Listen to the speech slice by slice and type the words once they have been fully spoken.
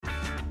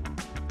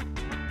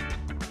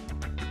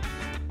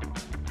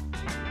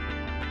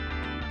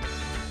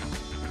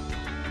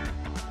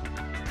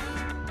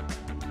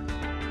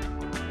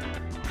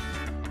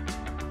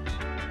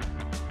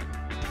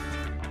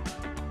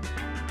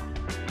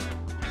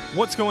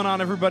What's going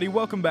on, everybody?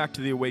 Welcome back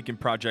to the Awaken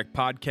Project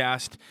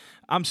podcast.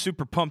 I'm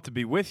super pumped to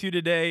be with you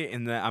today,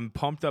 and I'm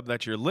pumped up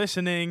that you're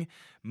listening.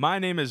 My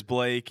name is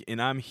Blake,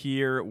 and I'm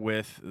here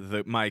with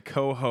my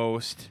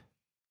co-host,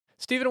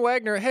 Stephen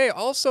Wagner. Hey,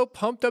 also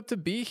pumped up to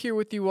be here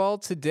with you all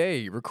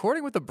today,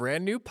 recording with a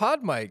brand new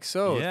pod mic.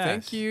 So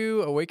Thank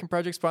you, Awaken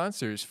Project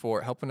sponsors,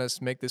 for helping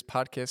us make this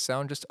podcast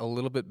sound just a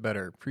little bit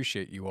better.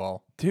 Appreciate you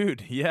all.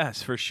 Dude,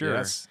 yes, for sure.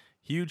 Yes.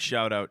 Huge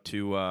shout out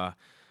to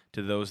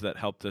those that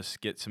helped us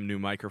get some new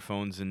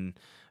microphones and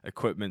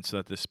equipment so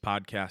that this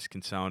podcast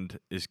can sound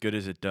as good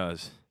as it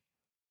does.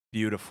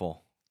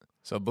 Beautiful.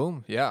 So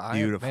boom. Yeah.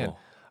 Beautiful.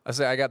 I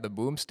say I got the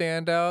boom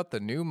stand out, the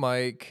new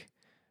mic.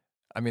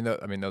 I mean, those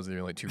are the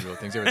only two real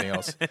things. Everything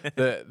else,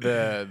 the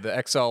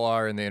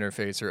XLR and the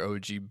interface are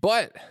OG.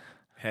 But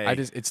hey,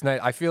 it's nice.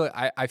 I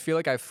feel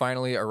like I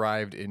finally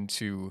arrived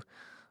into,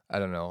 I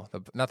don't know,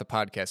 not the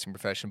podcasting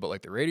profession, but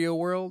like the radio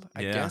world.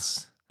 I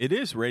guess it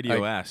is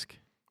radio-esque.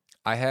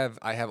 I have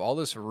all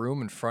this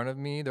room in front of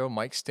me, the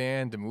mic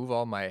stand to move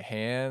all my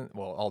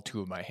all two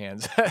of my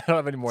hands. I don't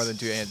have any more than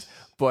two hands.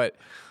 But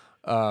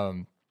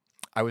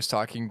I was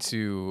talking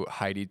to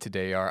Heidi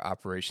today, our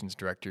operations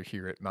director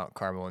here at Mount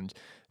Carmel, and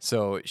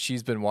so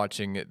she's been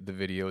watching the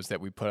videos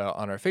that we put out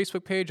on our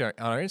Facebook page, on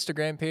our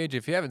Instagram page.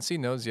 If you haven't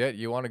seen those yet,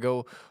 you want to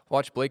go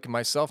watch Blake and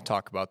myself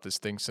talk about this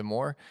thing some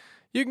more,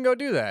 you can go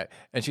do that.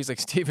 And she's like,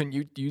 Steven,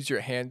 you use your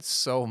hands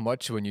so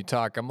much when you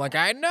talk. I'm like,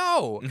 I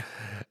know.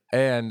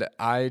 And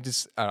I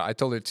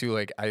told her too,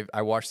 like,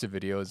 I watched the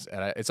videos,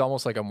 and it's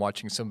almost like I'm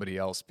watching somebody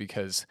else,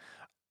 because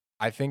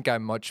I think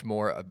I'm much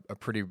more a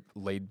pretty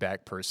laid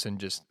back person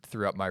just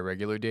throughout my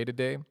regular day to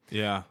day.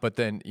 Yeah. But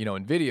then,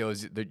 in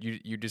videos, that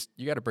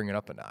you got to bring it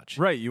up a notch.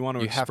 Right. You want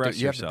to express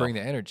yourself. You have to bring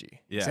the energy.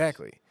 Yes.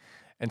 Exactly.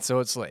 And so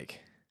it's like,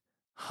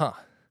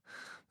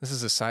 this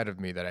is a side of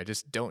me that I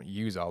just don't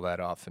use all that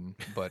often,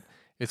 but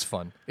it's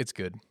fun. It's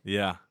good.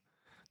 Yeah.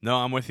 No,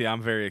 I'm with you.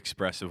 I'm very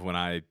expressive when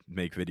I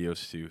make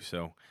videos too.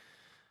 So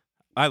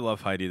I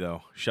love Heidi,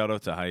 though. Shout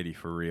out to Heidi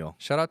for real.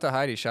 Shout out to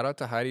Heidi. Shout out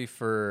to Heidi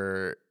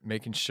for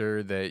making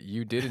sure that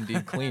you did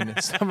indeed clean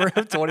in summer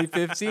of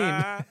 2015.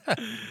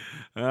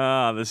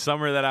 The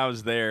summer that I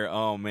was there,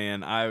 oh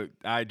man,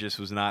 I just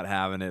was not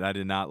having it. I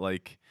did not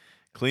like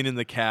cleaning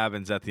the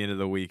cabins at the end of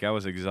the week. I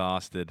was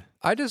exhausted.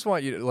 I just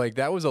want you to, like,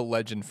 that was a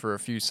legend for a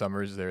few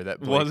summers there.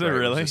 That Blake was it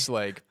really? Was just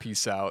like,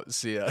 peace out,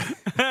 see ya.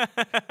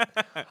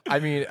 I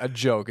mean, a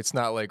joke. It's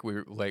not like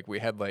we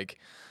had like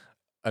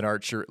an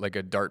archer, like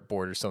a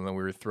dartboard or something.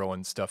 We were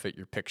throwing stuff at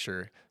your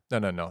picture. No,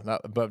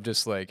 not, but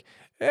just like,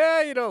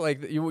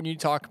 like when you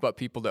talk about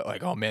people that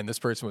like, oh man, this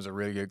person was a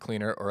really good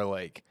cleaner, or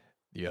like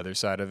the other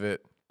side of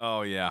it.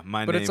 Oh yeah,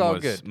 my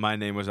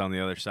name was on the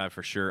other side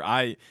for sure.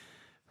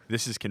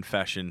 This is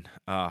confession.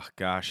 Oh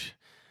gosh.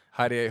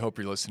 Heidi, I hope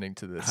you're listening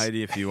to this.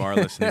 Heidi, if you are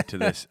listening to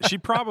this, she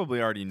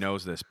probably already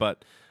knows this,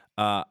 but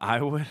I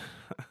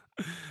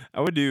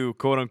would do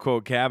quote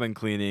unquote cabin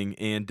cleaning,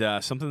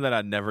 and something that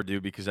I'd never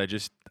do because I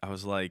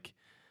was like,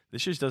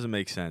 this just doesn't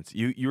make sense.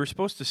 You were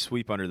supposed to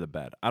sweep under the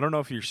bed. I don't know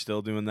if you're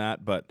still doing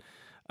that, but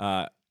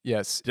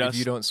yes, if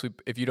you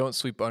don't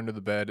sweep under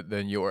the bed,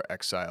 then you're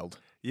exiled.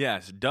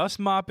 Yes, dust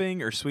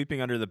mopping or sweeping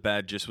under the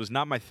bed just was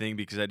not my thing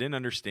because I didn't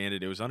understand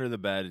it. It was under the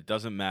bed. It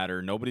doesn't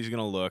matter. Nobody's going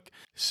to look.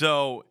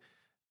 So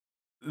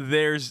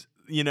there's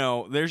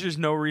just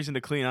no reason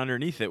to clean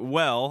underneath it.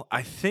 Well,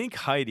 I think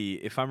Heidi,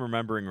 if I'm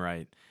remembering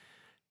right,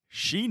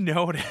 she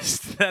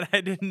noticed that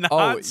I did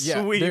not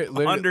sweep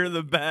under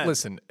the bed.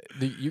 Listen,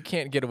 you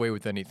can't get away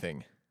with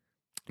anything.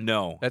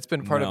 No. That's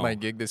been part of my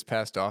gig this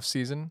past off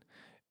season,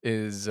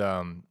 is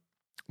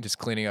just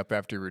cleaning up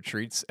after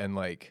retreats, and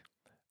like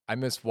I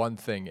missed one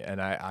thing,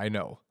 and I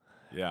know.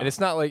 Yeah. And it's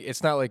not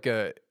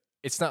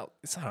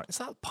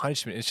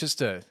punishment. It's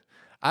just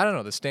I don't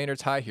know, the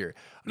standard's high here.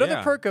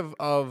 Another perk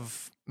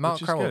of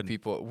Mount Carmel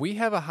people, we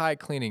have a high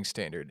cleaning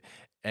standard,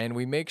 and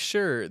we make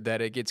sure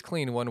that it gets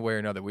clean one way or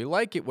another. We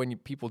like it when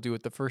people do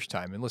it the first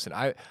time. And listen,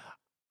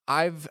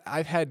 I've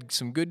had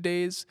some good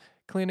days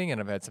cleaning,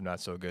 and I've had some not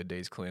so good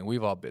days cleaning.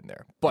 We've all been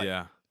there.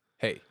 But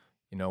hey,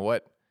 you know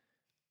what?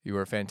 You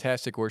were a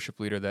fantastic worship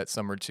leader that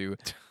summer too.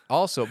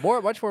 Also,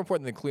 much more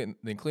important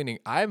than cleaning,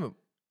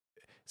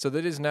 so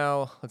that is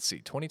now, let's see,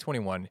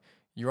 2021.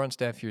 You were on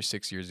staff here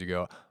 6 years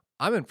ago.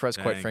 I'm impressed,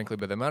 quite frankly,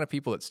 by the amount of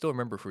people that still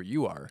remember who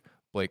you are,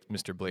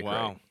 Mr. Blake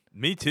Wow. Wright.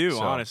 Me too,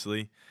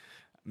 honestly.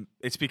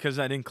 It's because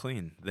I didn't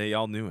clean. They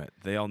all knew it.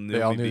 They all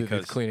knew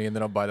because cleaning, and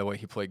then, oh, by the way,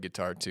 he played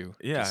guitar too.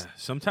 Yeah,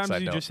 sometimes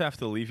you just have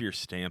to leave your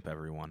stamp,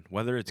 everyone,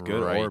 whether it's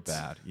good or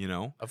bad,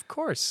 Of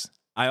course.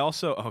 I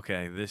also,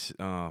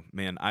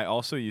 I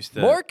also used to...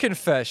 More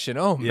confession,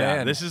 man.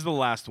 Yeah, this is the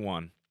last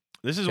one.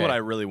 This is what I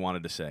really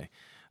wanted to say.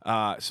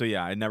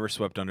 I never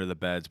swept under the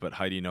beds, but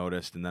Heidi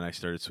noticed, and then I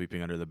started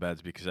sweeping under the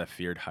beds because I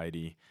feared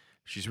Heidi.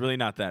 She's really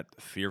not that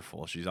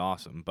fearful. She's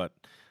awesome, but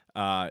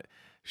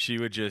she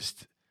would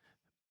just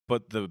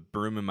put the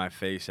broom in my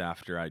face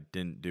after I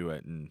didn't do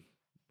it and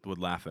would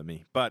laugh at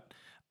me. But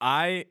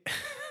in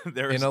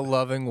a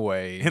loving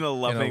way. In a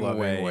loving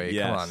way.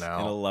 Yes, come on now.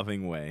 In a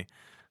loving way.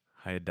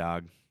 Hi,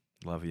 dog.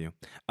 Love you.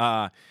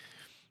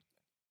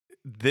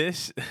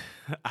 this,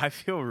 I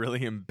feel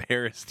really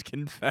embarrassed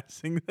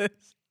confessing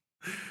this,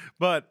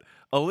 but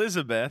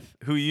Elizabeth,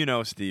 who you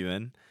know,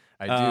 Steven,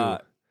 I uh,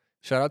 do.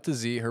 Shout out to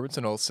Z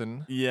Herbertson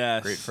Olson,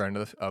 yes, great friend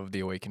of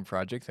the Awaken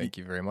Project. Thank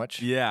you very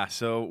much. yeah.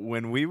 So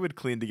when we would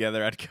clean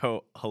together, I'd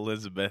go,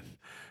 Elizabeth,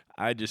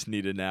 I just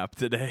need a nap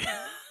today.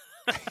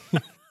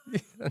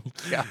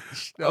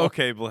 Gosh, no.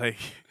 Okay, Blake.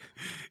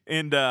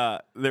 And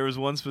there was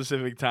one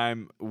specific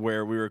time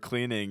where we were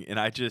cleaning, and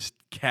I just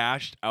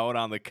cashed out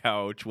on the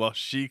couch while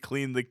she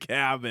cleaned the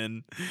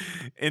cabin.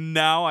 And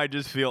now I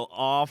just feel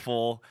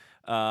awful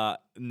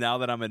now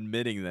that I'm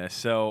admitting this.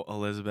 So,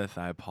 Elizabeth,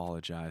 I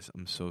apologize.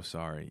 I'm so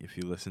sorry. If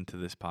you listen to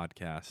this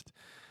podcast,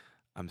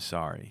 I'm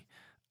sorry.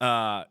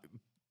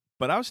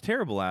 But I was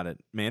terrible at it,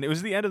 man. It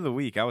was the end of the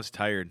week. I was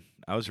tired.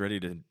 I was ready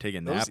to take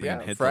a nap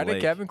and hit Friday the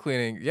lake. cabin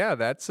cleaning. Yeah,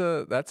 that's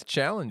a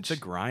challenge. It's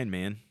a grind,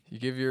 man. You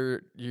give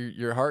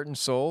your heart and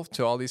soul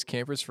to all these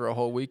campers for a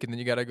whole week, and then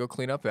you got to go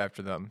clean up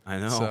after them. I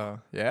know. So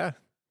yeah,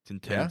 It's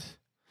intense.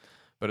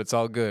 but it's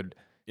all good.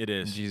 It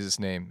In is. Jesus'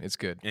 name, it's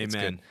good. It's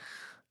Amen.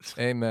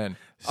 good. Amen.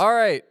 All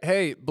right,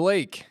 hey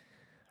Blake,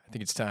 I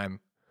think it's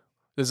time.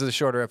 This is a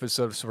shorter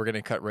episode, so we're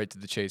gonna cut right to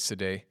the chase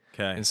today.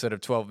 Okay. Instead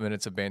of 12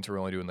 minutes of banter, we're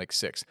only doing like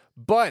 6.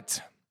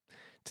 But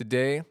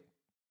today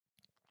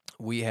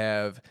we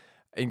have,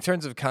 in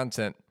terms of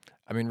content,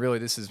 I mean, really,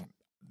 this is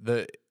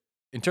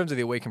in terms of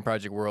the Awaken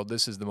Project world,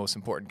 this is the most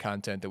important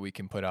content that we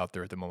can put out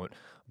there at the moment.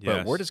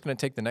 But we're Yes. just going to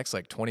take the next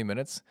like 20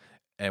 minutes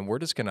and we're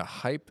just going to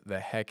hype the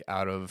heck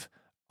out of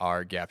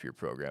our Gap Year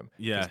program. 'Cause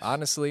Yes.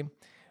 honestly,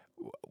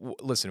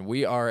 listen,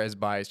 we are as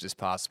biased as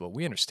possible.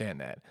 We understand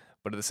that.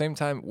 But at the same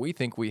time, we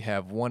think we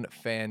have one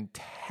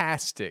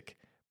fantastic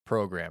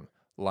program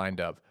lined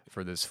up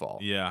for this fall.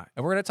 Yeah.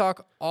 And we're going to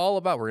talk all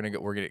about, we're going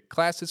to get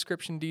class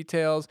description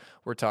details.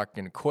 We're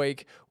talking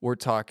Quake. We're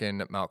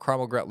talking Mount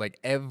Carmel, like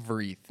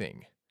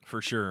everything.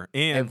 For sure.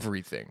 And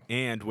Everything.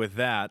 and with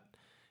that,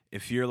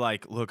 if you're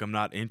like, look, I'm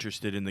not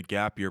interested in the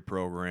Gap Year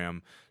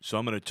program, so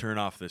I'm going to turn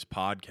off this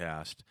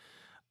podcast,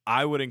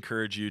 I would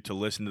encourage you to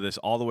listen to this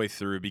all the way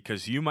through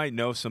because you might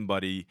know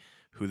somebody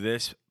who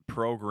this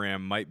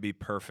program might be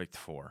perfect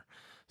for.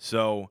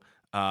 So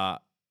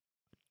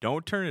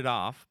don't turn it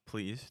off,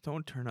 please.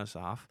 Don't turn us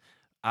off.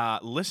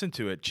 Listen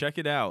to it, check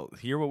it out,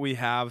 hear what we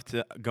have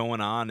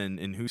going on,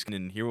 and who's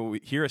going to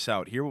hear us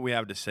out, hear what we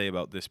have to say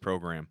about this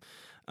program.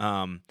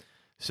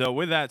 So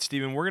with that,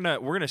 Stephen, we're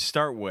gonna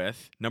start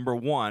with number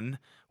 1.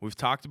 We've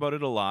talked about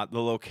it a lot.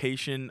 The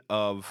location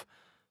of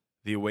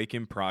the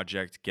Awaken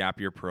Project Gap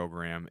Year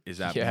program is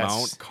at Yes.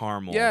 Mount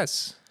Carmel.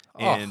 Yes.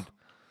 And Oh,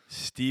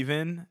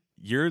 Stephen,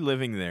 you're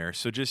living there,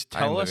 so just I'm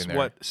tell us living there.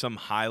 what some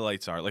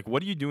highlights are. Like,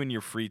 what do you do in your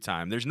free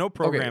time? There's no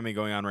programming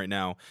going on right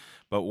now,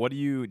 but what do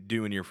you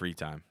do in your free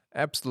time?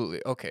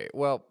 absolutely. Okay.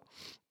 Well,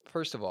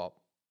 first of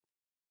all,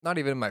 not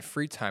even in my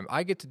free time.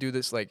 I get to do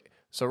this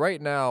so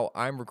right now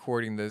I'm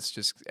recording this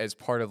just as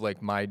part of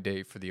like my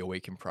day for the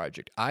Awaken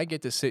Project. I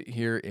get to sit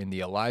here in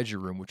the Elijah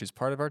room, which is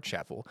part of our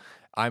chapel.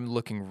 I'm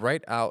looking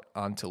right out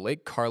onto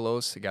Lake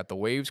Carlos. I got the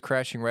waves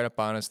crashing right up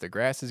on us. The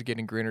grass is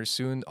getting greener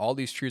soon. All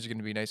these trees are going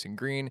to be nice and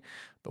green.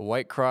 The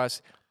White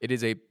Cross. It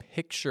is a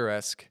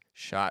picturesque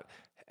shot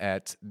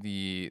at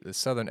the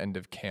southern end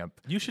of camp.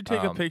 You should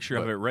take a picture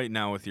of but it right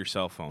now with your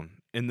cell phone,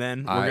 and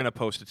then we're I- gonna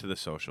post it to the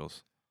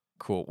socials.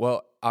 Cool.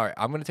 Well, all right.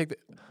 I'm gonna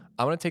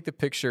take the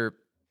picture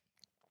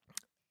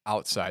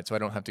outside, so I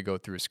don't have to go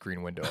through a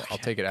screen window. I'll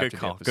take it after Good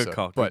call. the episode. Good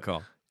call. But Good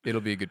call.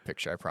 it'll be a good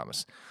picture, I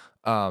promise.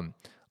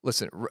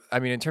 Listen, I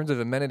mean, in terms of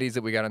amenities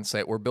that we got on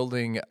site, we're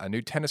building a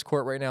new tennis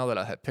court right now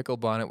that'll have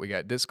pickleball on it. We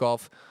got disc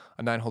golf,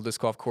 a 9-hole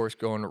disc golf course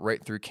going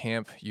right through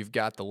camp. You've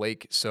got the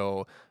lake,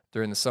 so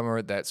during the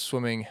summer, that's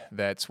swimming,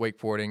 that's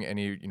wakeboarding,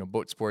 any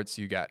boat sports.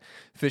 You got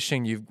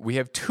fishing. We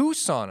have 2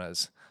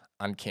 saunas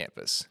on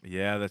campus.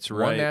 Yeah, that's One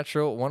right.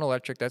 natural, one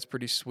electric. That's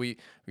pretty sweet.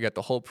 We got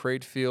the whole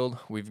parade field.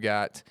 We've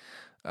got,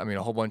 a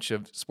whole bunch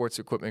of sports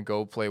equipment.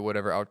 Go play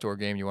whatever outdoor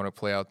game you want to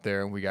play out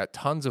there. We got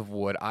tons of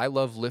wood. I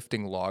love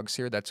lifting logs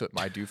here. That's what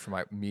I do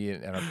for me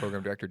and our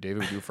program director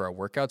David. We do for our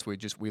workouts.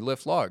 We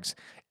lift logs.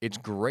 It's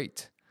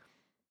great.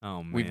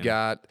 Oh man.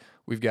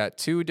 We've got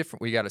 2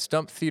 different. We got a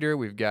stump theater.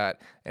 We've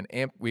got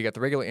we got the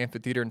regular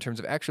amphitheater in terms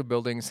of actual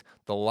buildings.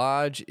 The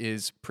lodge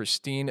is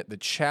pristine. The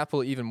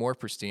chapel even more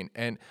pristine.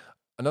 And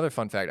another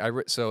fun fact,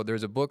 so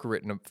there's a book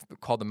written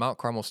called The Mount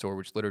Carmel Story,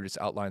 which literally just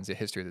outlines the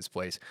history of this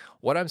place.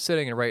 What I'm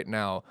sitting in right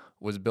now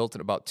was built in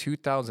about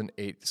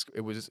 2008.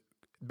 It was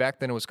back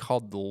then it was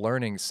called the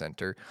Learning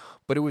Center,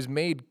 but it was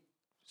made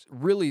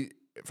really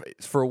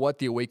for what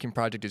the Awaken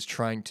Project is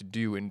trying to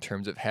do in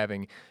terms of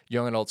having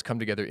young adults come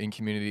together in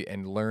community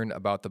and learn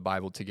about the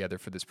Bible together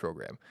for this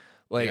program.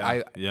 Like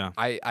Yeah.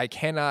 I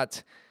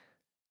cannot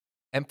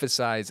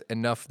emphasize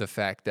enough the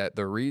fact that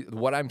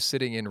what I'm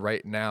sitting in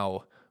right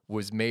now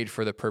was made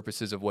for the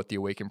purposes of what the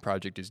Awaken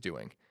Project is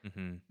doing.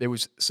 Mm-hmm.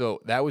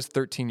 That was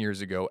 13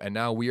 years ago, and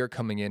now we are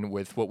coming in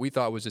with what we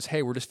thought was just,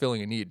 hey, we're just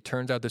filling a need.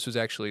 Turns out this was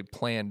actually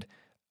planned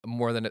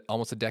more than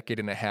almost a decade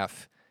and a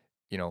half,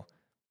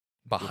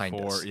 behind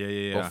us,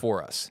 Yeah.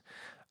 before us.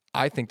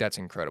 I think that's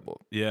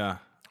incredible. Yeah.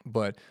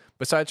 But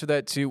besides for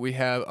that too, we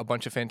have a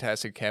bunch of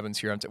fantastic cabins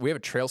here. We have a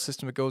trail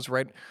system that goes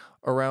right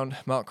around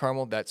Mount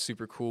Carmel. That's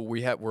super cool.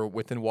 We're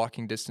within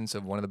walking distance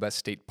of one of the best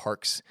state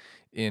parks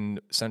in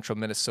central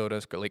Minnesota,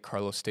 Lake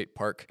Carlos State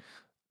Park.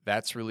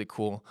 That's really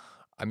cool.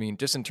 I mean,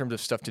 just in terms of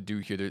stuff to do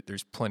here,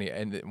 there's plenty.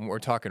 And we're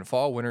talking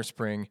fall, winter,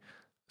 spring,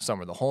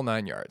 summer, the whole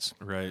 9 yards.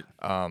 Right.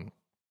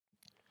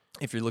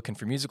 If you're looking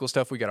for musical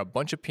stuff, we got a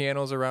bunch of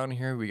pianos around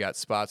here. We got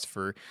spots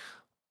for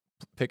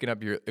picking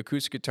up your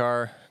acoustic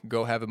guitar,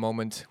 go have a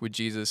moment with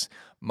Jesus.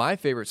 My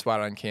favorite spot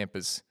on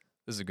campus,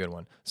 this is a good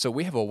one. So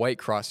we have a white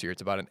cross here.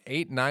 It's about an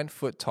 8-9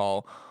 foot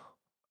tall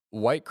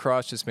white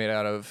cross just made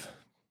out of,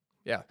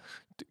 a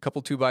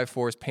couple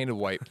 2x4s painted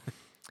white.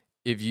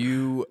 If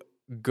you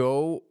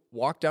go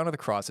walk down to the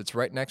cross, it's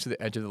right next to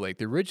the edge of the lake.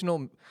 The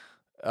original,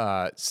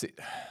 the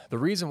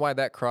reason why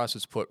that cross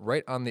was put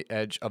right on the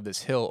edge of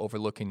this hill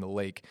overlooking the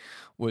lake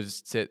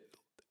was to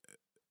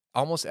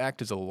almost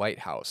act as a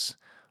lighthouse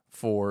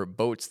for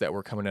boats that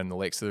were coming in the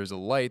lake. So there's a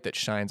light that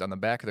shines on the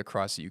back of the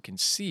cross that you can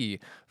see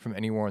from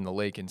anywhere in the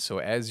lake. And so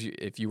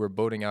if you were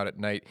boating out at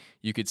night,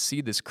 you could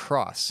see this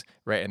cross,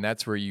 right? And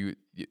that's where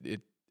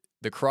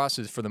the cross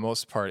is, for the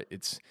most part,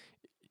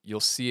 you'll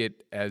see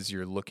it as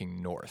you're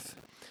looking north.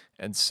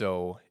 And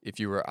so if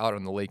you were out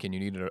on the lake and you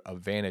needed a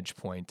vantage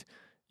point,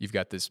 you've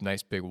got this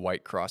nice big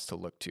white cross to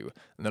look to.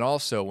 And then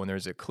also when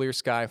there's a clear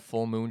sky,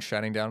 full moon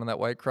shining down on that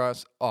white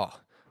cross,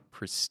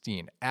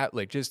 pristine.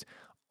 Just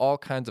all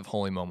kinds of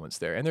holy moments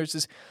there. And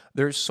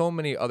there's so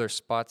many other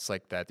spots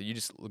like that you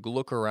just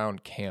look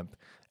around camp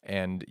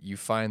and you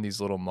find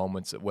these little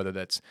moments, whether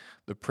that's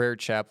the prayer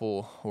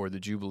chapel or the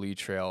Jubilee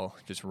Trail,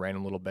 just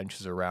random little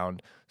benches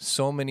around.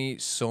 So many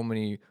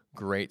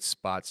great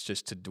spots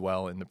just to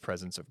dwell in the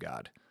presence of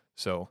God.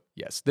 So,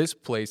 yes, this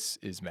place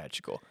is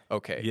magical.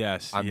 Okay.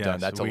 Yes. I'm done.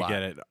 That's a lot.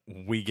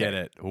 We get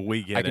it.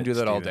 I can do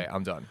that all day.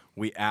 I'm done.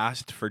 We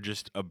asked for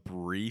just a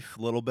brief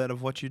little bit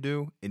of what you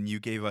do, and you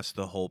gave us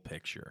the whole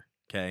picture.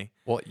 Okay.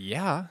 Well,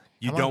 yeah.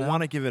 You don't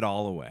want to give it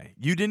all away.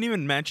 You didn't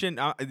even mention,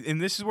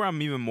 and this is where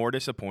I'm even more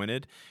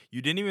disappointed.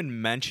 You didn't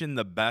even mention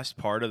the best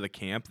part of the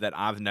camp that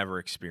I've never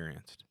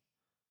experienced.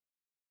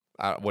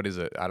 What is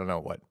it? I don't know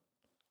what.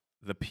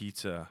 The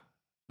pizza.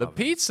 The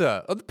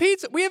pizza. Oh, the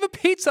pizza. We have a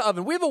pizza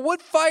oven. We have a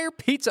wood fire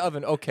pizza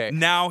oven. Okay.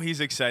 Now he's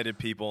excited,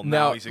 people.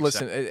 Now he's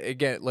excited. Listen,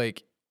 again,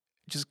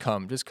 just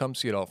come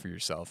see it all for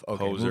yourself.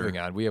 Okay, Hoser. moving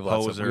on. We have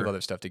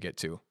other stuff to get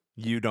to.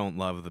 You don't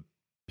love the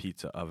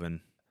pizza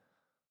oven.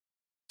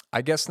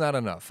 I guess not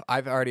enough.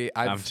 I'm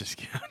just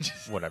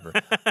whatever.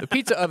 The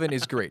pizza oven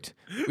is great.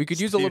 We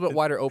could use a little bit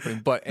wider opening,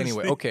 but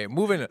anyway, okay,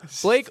 moving on.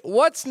 Blake,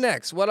 what's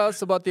next? What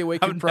else about the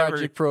Awaken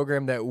Project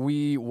program that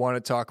we want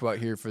to talk about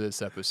here for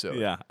this episode?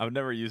 Yeah, I've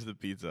never used the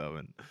pizza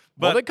oven.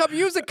 Well, then come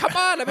use it. Come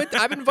on.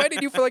 I've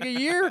invited you for like a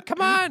year. Come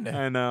on.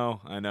 I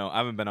know. I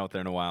haven't been out there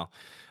in a while.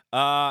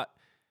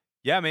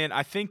 Yeah, man,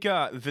 I think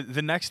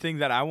the next thing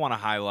that I want to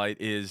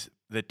highlight is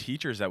the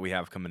teachers that we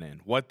have coming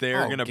in, what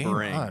they're going to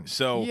bring. On.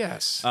 So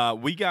yes.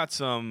 We got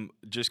some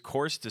just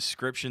course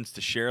descriptions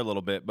to share a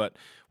little bit, but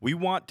we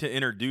want to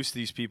introduce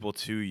these people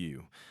to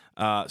you.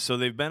 So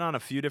they've been on a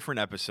few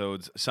different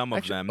episodes, some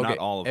of them, not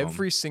all of them.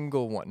 Every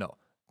single one. No.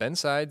 Ben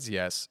Sides,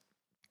 yes.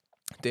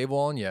 Dave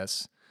Wallen,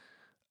 yes.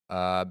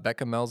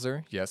 Becca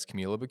Melzer, yes.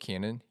 Camila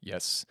Buchanan,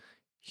 yes.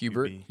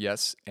 Hubert,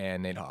 yes.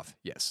 And Nate Hoff,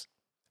 yes.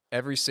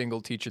 Every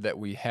single teacher that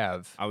we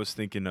have. I was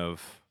thinking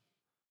of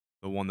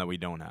the one that we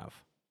don't have.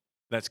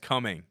 That's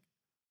coming.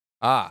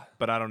 But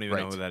I don't even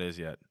know who that is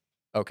yet.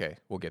 Okay,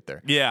 we'll get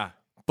there. Yeah.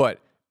 But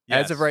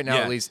as of right now,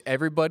 at least,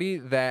 everybody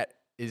that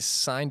is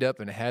signed up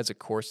and has a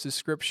course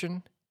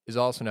description is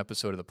also an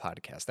episode of the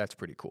podcast. That's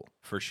pretty cool.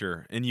 For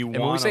sure. And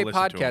when we say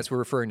podcast, we're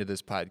referring to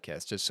this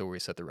podcast, just so we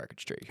set the record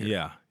straight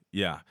here.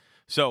 Yeah.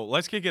 So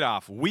let's kick it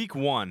off. Week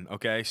 1,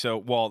 okay?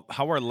 So,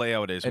 how our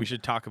layout is, we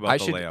should talk about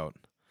the layout.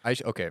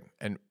 Okay,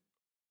 and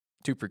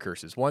 2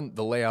 precursors. One,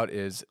 the layout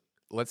is,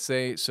 let's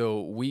say, it's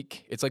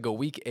like a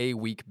week A,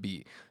 week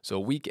B. So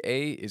week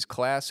A is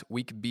class,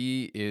 week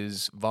B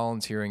is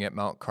volunteering at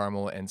Mount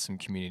Carmel and some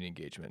community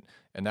engagement.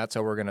 And that's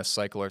how we're going to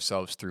cycle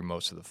ourselves through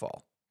most of the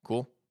fall.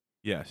 Cool?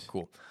 Yes.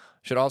 Cool.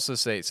 Should also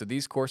say, so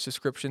these course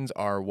descriptions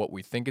are what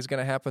we think is going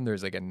to happen.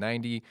 There's like a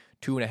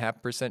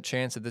 92.5%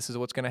 chance that this is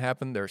what's going to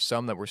happen. There are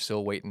some that we're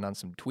still waiting on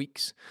some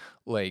tweaks.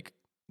 Like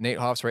Nate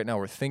Hoff's right now,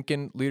 we're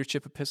thinking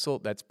leadership epistle.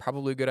 That's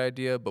probably a good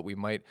idea, but we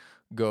might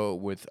go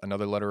with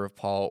another letter of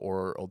Paul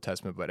or Old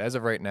Testament. But as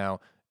of right now,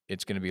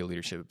 it's going to be a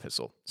leadership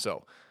epistle.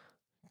 So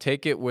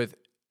take it with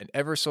an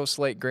ever so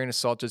slight grain of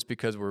salt, just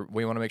because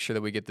we want to make sure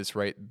that we get this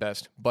right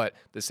best. But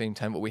at the same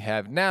time, what we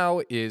have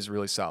now is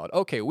really solid.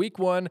 Okay, week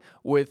 1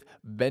 with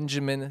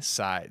Benjamin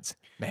Sides.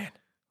 Man.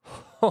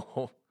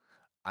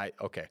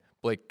 Okay.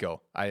 Blake,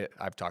 go.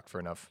 I've talked for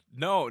enough.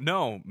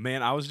 No,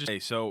 man. I was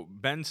just so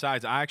Ben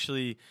Sides. I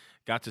actually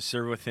got to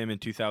serve with him in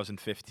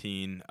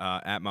 2015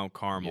 at Mount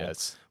Carmel,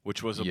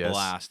 which was a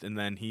blast. And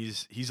then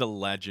he's a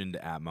legend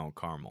at Mount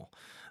Carmel.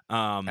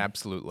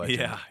 Absolute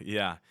legend.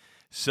 Yeah.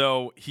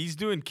 So he's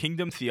doing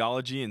kingdom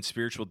theology and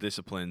spiritual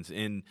disciplines.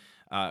 And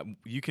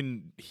You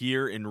can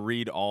hear and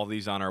read all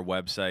these on our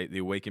website,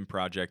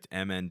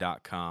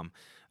 theawakenprojectmn.com.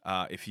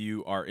 If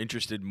you are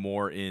interested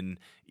more in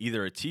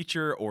either a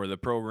teacher or the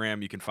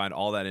program, you can find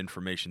all that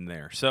information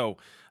there. So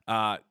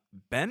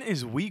Ben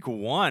is week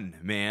 1,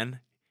 man.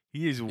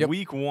 He is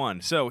week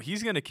 1. So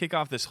he's going to kick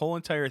off this whole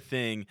entire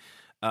thing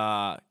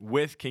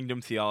with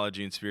kingdom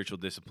theology and spiritual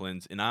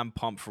disciplines, and I'm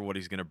pumped for what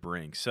he's going to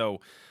bring. So,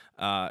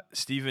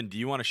 Stephen, do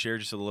you want to share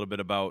just a little bit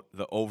about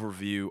the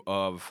overview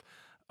of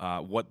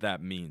what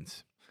that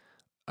means?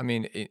 I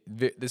mean,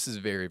 this is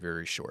very,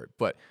 very short,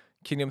 but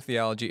kingdom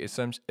theology is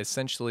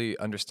essentially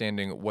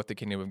understanding what the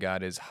kingdom of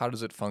God is, how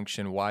does it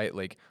function, why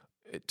it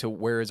to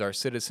where is our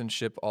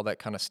citizenship, all that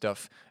kind of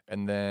stuff.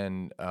 And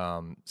then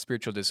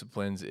spiritual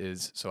disciplines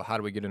is, so how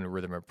do we get into a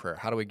rhythm of prayer?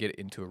 How do we get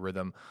into a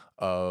rhythm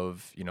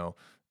of,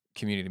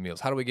 community meals?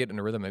 How do we get in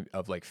a rhythm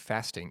of like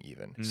fasting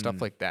even?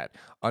 Stuff like that.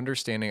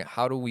 Understanding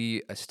how do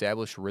we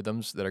establish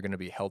rhythms that are going to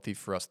be healthy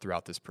for us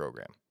throughout this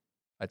program.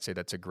 I'd say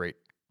that's a great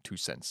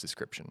 2-sentence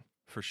description.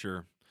 For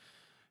sure.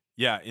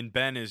 Yeah, and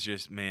Ben is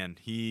just, man,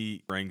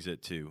 he brings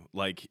it too.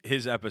 Like,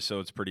 his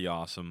episode's pretty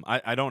awesome.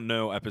 I don't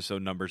know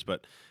episode numbers,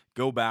 but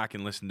go back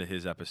and listen to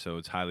his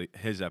episodes. Highly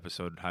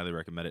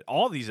recommend it.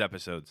 All these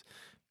episodes,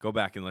 go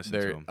back and listen to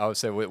them. I would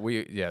say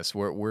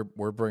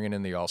we're bringing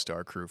in the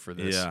all-star crew for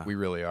this. Yeah, we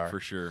really are. For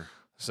sure.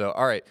 So,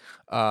 all right,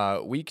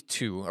 week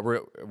 2.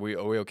 Are we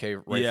okay?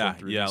 Yeah,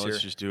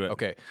 let's just do it.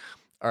 Okay.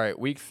 All right,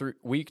 week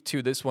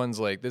 2. This one's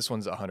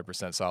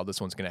 100% solid. This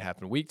one's going to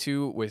happen. Week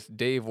 2 with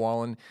Dave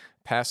Wallen,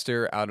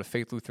 pastor out of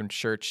Faith Lutheran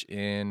Church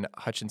in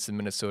Hutchinson,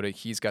 Minnesota.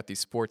 He's got the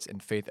Sports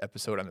and Faith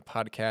episode on the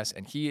podcast,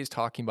 and he is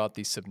talking about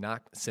the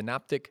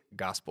synoptic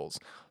gospels.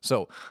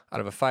 So, out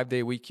of a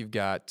 5-day week, you've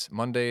got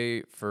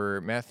Monday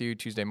for Matthew,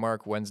 Tuesday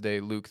Mark, Wednesday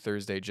Luke,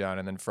 Thursday John,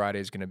 and then Friday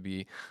is going to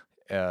be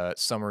a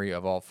summary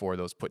of all 4 of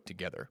those put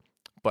together.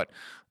 But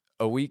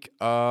a week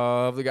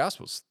of the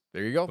gospels.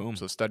 There you go. Boom.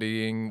 So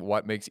studying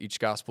what makes each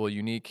gospel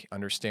unique,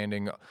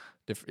 understanding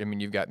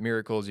you've got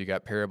miracles, you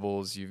got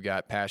parables, you've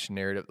got passion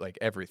narrative, like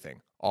everything,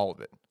 all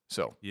of it.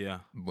 So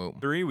boom.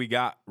 3, we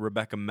got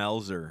Rebecca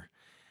Melzer,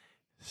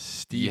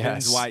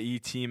 Stephen's YE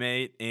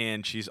teammate,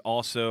 and she's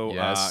also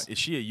is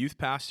she a youth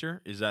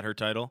pastor? Is that her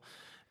title?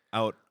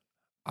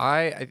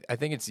 I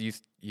think it's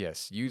youth.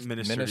 Yes, youth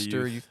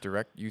minister, youth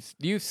direct,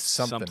 youth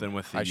something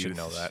with the I should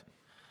know that.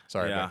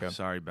 Sorry, Becca.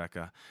 Sorry,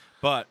 Becca.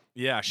 But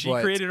yeah, she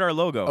created our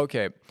logo.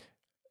 Okay.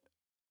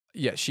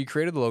 Yeah, she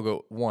created the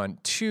logo. 1,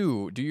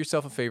 2. Do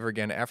yourself a favor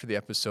again after the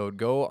episode.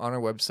 Go on our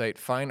website,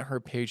 find her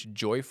page,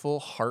 Joyful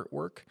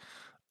Heartwork,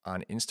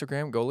 on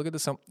Instagram. Go look at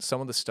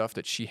some of the stuff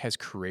that she has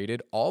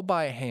created, all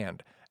by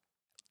hand.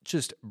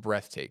 Just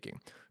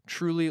breathtaking.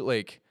 Truly,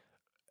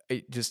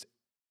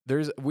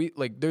 there's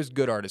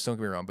good artists. Don't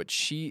get me wrong, but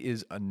she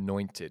is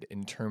anointed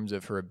in terms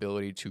of her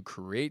ability to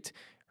create,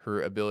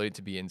 her ability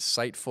to be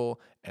insightful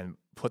and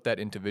put that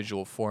into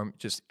visual form,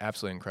 just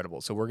absolutely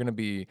incredible. So we're going to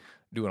be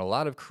doing a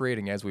lot of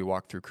creating as we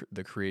walk through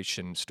the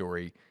creation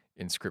story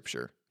in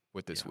Scripture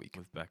with this week.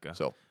 With Becca.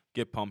 So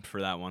get pumped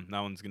for that one. That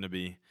one's going to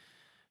be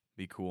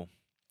cool.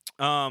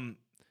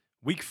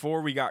 Week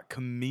 4, we got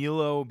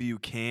Camilo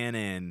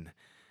Buchanan.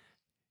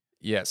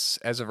 Yes,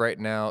 as of right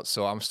now.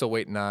 So I'm still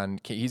waiting on.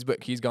 He's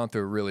gone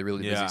through a really,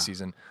 really busy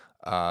season.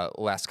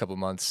 Last couple of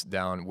months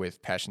down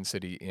with Passion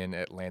City in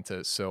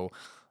Atlanta. So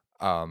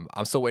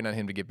I'm still waiting on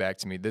him to get back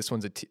to me. This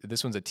one's a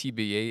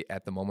TBA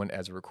at the moment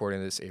as we're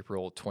recording this,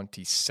 April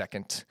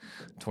 22nd,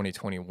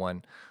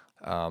 2021.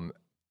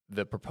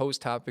 The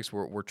proposed topics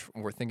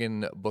we're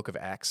thinking Book of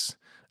Acts,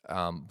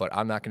 but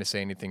I'm not going to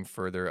say anything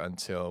further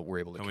until we're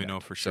able to. We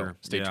know for sure.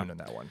 So stay tuned on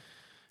that one.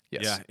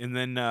 Yes. Yeah,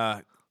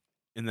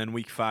 and then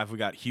week 5 we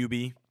got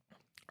Hubie.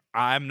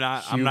 I'm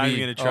not even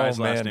going to try his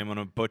last name. I'm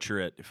going to butcher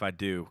it if I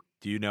do.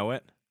 Do you know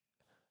it?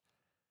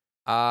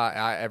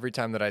 Every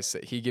time that I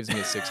say, he gives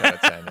me a 6 out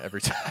of 10 every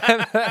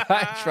time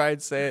I try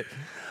and say it.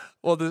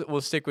 Well,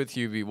 we'll stick with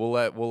Hubie.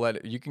 We'll let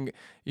it, you can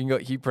go.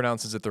 He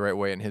pronounces it the right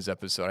way in his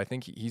episode. I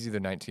think he's either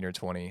 19 or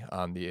 20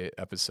 on the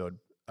episode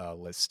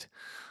list.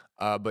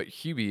 But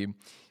Hubie,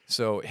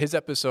 so his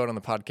episode on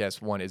the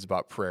podcast 1 is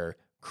about prayer.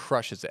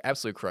 Crushes it,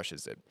 absolutely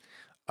crushes it.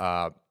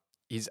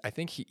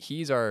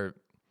 He's our.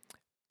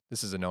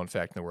 This is a known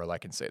fact in the world. I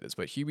can say this,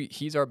 but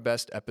he's our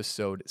best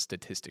episode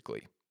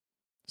statistically.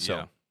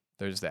 So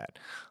there's that.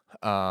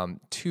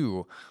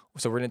 2.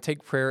 So we're gonna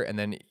take prayer, and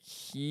then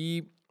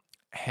he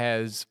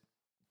has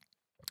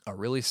a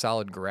really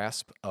solid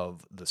grasp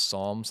of the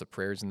Psalms, the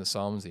prayers in the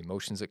Psalms, the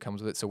emotions that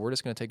comes with it. So we're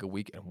just gonna take a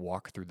week and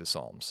walk through the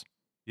Psalms.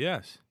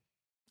 Yes.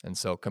 And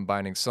so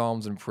combining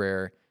Psalms and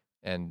prayer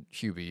and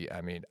Hubie,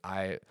 I mean,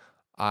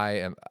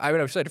 I'm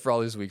excited for all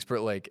these weeks,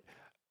 but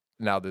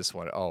now this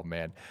one, oh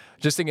man,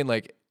 just thinking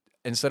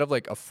instead of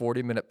a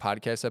 40-minute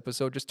podcast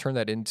episode, just turn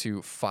that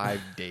into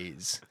 5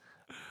 days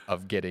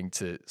of getting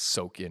to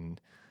soak in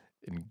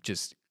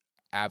just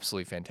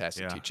absolutely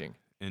fantastic teaching.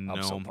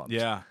 I'm so pumped.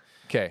 Yeah.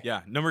 Okay.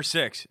 Yeah. Number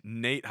 6,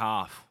 Nate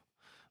Hoff,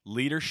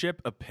 Leadership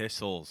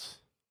Epistles.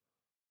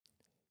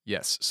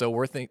 Yes.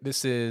 So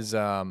this is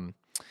 1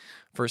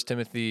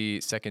 Timothy,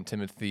 2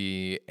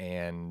 Timothy,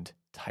 and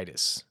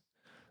Titus.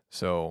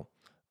 So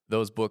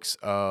those books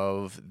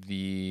of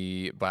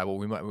the Bible,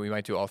 we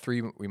might do all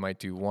three. We might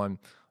do one.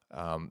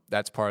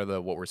 That's part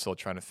of what we're still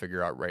trying to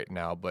figure out right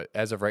now. But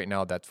as of right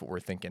now, that's what we're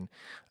thinking.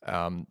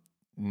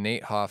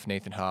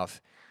 Nathan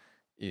Hoff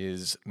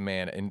is,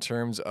 man, in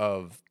terms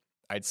of,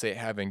 I'd say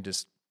having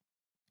just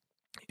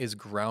as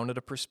grounded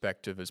a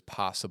perspective as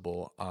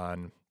possible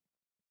on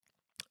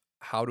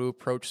how to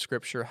approach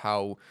Scripture,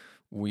 how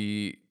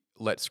we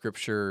let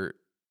Scripture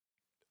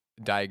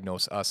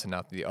diagnose us and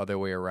not the other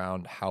way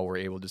around, how we're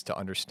able just to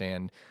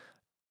understand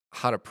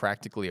how to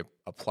practically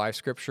apply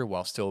Scripture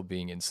while still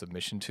being in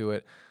submission to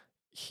it.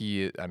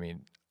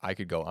 I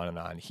could go on and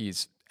on.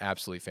 He's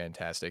absolutely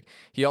fantastic.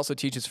 He also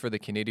teaches for the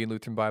Canadian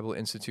Lutheran Bible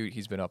Institute.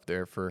 He's been up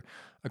there for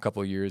a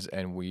couple of years,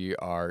 and we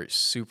are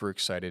super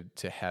excited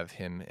to have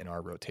him in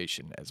our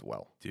rotation as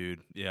well.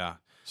 Dude, yeah.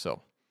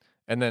 So,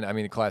 and then,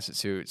 the classics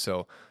too.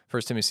 So,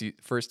 First Timothy,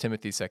 2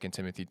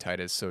 Timothy,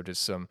 Titus. So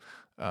just some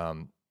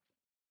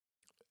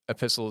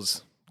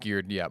epistles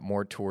geared,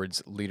 more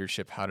towards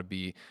leadership, how to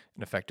be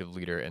an effective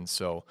leader. And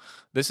so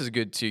this is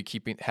good to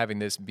having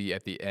this be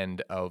at the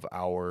end of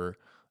our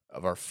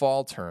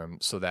fall term,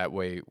 so that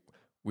way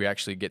we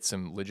actually get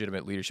some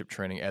legitimate leadership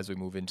training as we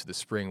move into the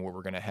spring, where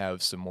we're going to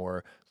have some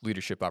more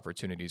leadership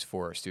opportunities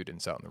for our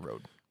students out on the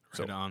road.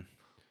 Right on.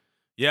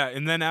 Yeah,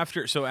 and then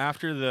after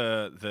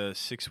the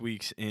 6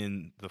 weeks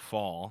in the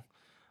fall,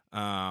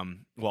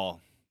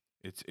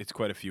 it's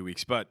quite a few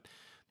weeks, but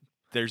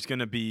there's going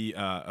to be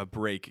a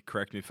break.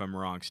 Correct me if I'm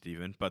wrong,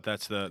 Stephen, but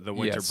that's the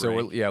winter break. So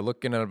we're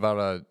looking at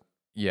about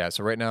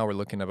so right now we're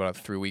looking at about a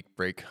 3-week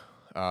break.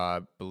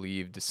 I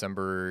believe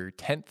December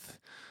 10th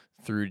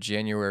through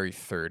January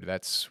 3rd.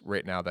 That's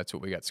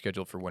what we got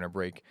scheduled for winter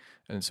break.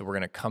 And so we're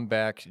going to come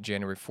back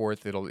January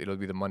 4th. It'll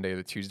be the Monday or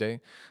the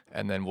Tuesday.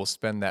 And then we'll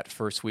spend that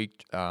first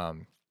week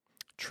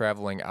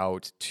traveling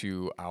out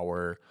to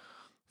our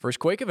first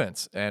Quake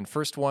events and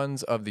first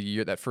ones of the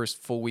year. That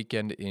first full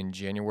weekend in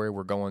January,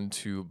 we're going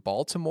to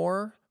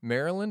Baltimore,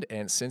 Maryland,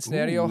 and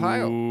Cincinnati,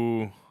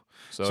 Ohio.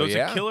 So it's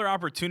a killer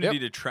opportunity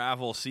to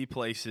travel, see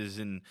places,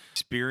 and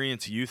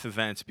experience youth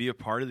events, be a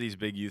part of these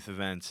big youth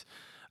events.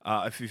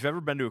 If you've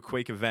ever been to a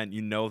Quake event,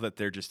 you know that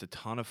they're just a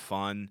ton of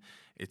fun.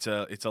 It's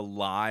a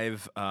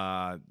live,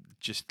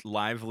 just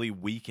lively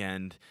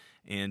weekend.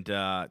 And,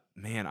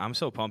 man, I'm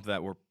so pumped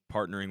that we're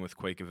partnering with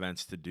Quake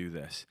Events to do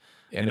this.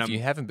 And if you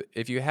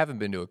haven't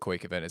been to a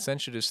Quake event,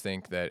 essentially just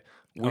think that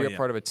we are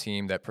part of a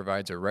team that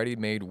provides a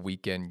ready-made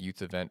weekend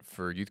youth event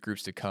for youth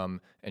groups to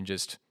come and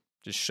just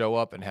show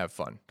up and have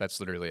fun. That's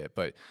literally it.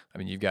 But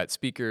you've got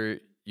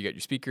you got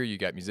your speaker, you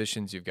got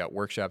musicians, you've got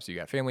workshops, you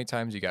got family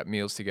times, you got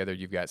meals together,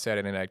 you've got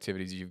Saturday night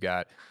activities, you've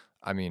got,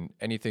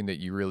 anything that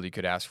you really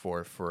could ask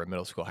for a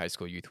middle school, high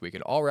school youth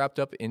weekend, all wrapped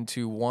up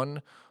into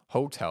one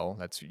hotel.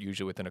 That's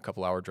usually within a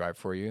couple-hour drive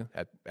for you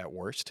at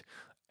worst,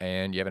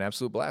 and you have an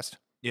absolute blast.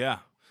 Yeah.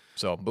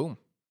 So, boom.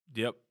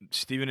 Yep.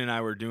 Steven and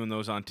I were doing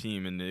those on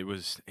team, and it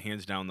was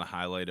hands down the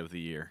highlight of the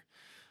year.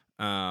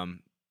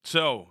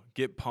 So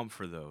get pumped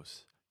for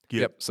those.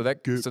 So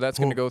that's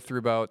going to go through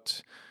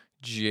about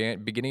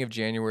beginning of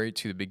January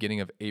to the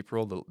beginning of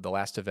April. The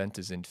last event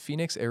is in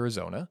Phoenix,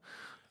 Arizona.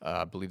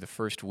 I believe the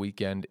first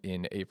weekend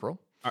in April.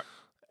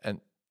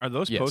 Are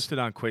those posted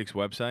on Quake's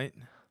website?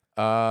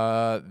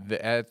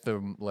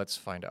 Let's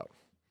find out.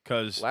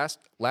 Because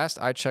last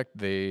I checked,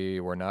 they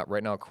were not.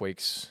 Right now,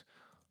 Quake's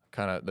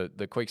kind of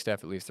the Quake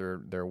staff, at least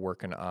they're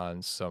working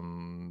on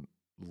some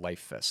Life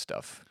Fest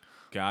stuff.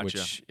 Gotcha.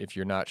 Which, if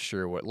you're not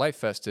sure what Life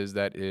Fest is,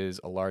 that is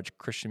a large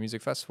Christian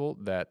music festival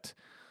that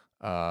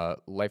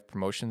Life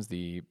Promotions,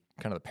 the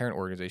kind of the parent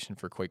organization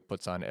for Quake,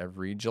 puts on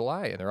every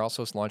July, and they're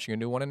also launching a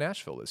new one in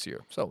Nashville this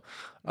year. So,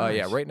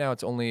 nice. Right now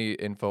it's only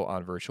info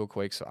on Virtual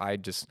Quake. So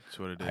that's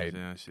what it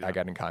is. I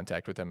got in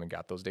contact with them and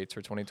got those dates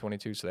for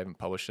 2022. So they haven't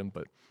published them,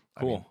 but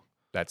cool.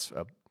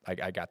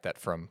 I got that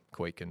from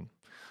Quake and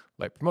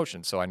Life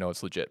Promotions, so I know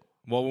it's legit.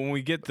 Well, when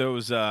we get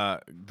those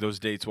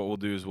dates, what we'll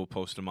do is we'll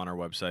post them on our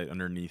website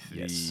underneath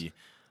the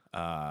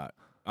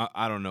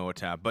I don't know a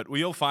tab, but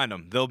you'll find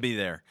them. They'll be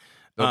there.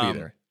 They'll be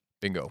there.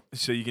 Bingo.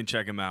 So you can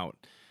check them out.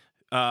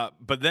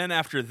 But then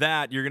after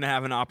that, you're going to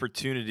have an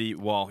opportunity.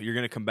 Well, you're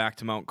going to come back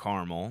to Mount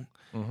Carmel,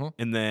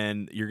 and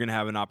then you're going to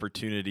have an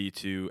opportunity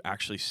to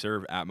actually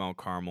serve at Mount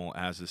Carmel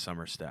as the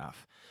summer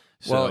staff.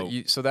 So,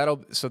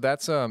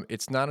 that's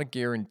it's not a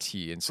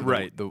guarantee, and so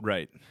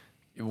right.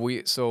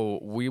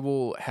 We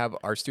will have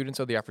our students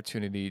have the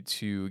opportunity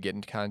to get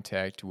in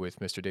contact with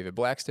Mr. David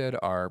Blackstead,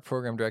 our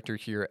program director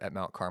here at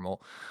Mount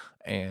Carmel,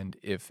 and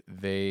if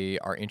they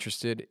are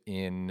interested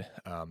in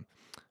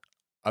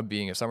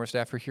being a summer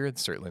staffer here,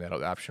 certainly that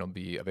option will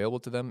be available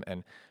to them.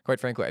 And quite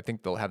frankly, I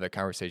think they'll have that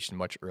conversation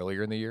much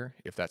earlier in the year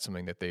if that's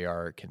something that they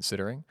are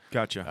considering.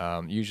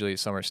 Gotcha. Usually,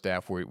 summer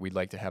staff we'd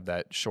like to have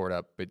that short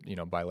up, but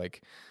by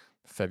like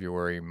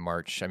February,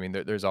 March.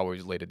 There's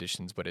always late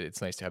additions, but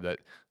it's nice to have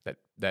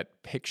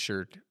that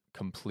picture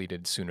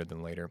completed sooner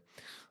than later.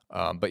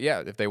 But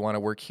yeah, if they want to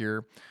work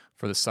here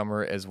for the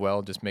summer as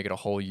well. Just make it a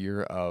whole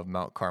year of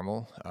Mount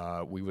Carmel.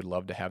 We would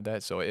love to have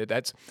that. So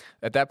that's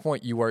at that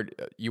point you are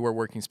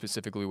working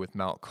specifically with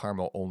Mount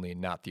Carmel only,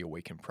 not the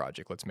Awaken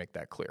Project. Let's make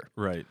that clear.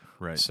 Right.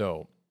 Right.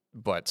 So,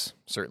 but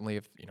certainly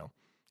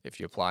if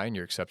you apply and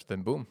you're accepted,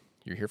 then boom,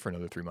 you're here for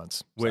another 3 months.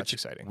 So Which that's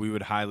exciting. we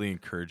would highly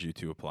encourage you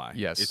to apply.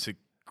 Yes. It's a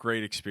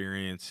great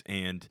experience,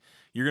 and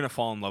you're going to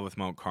fall in love with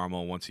Mount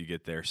Carmel once you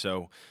get there.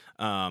 So,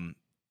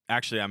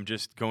 actually, I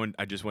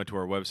just went to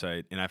our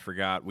website, and I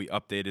forgot we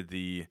updated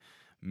the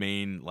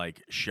main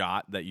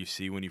shot that you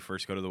see when you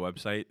first go to the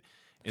website.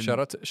 And Shout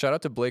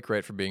out to Blake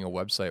Wright for being a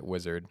website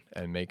wizard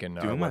and making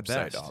our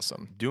website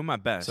awesome. Doing my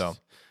best.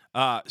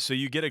 So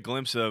you get a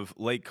glimpse of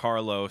Lake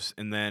Carlos,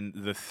 and then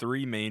the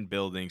three main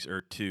buildings, or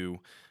two.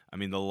 I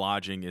mean, the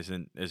lodging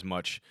isn't as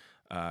much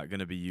going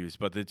to be used,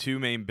 but the two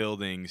main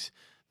buildings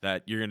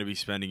that you're going to be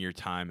spending your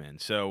time in.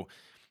 So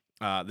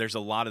there's a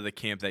lot of the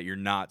camp that you're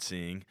not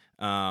seeing,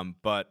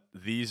 but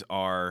these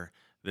are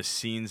the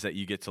scenes that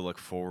you get to look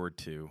forward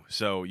to.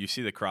 So you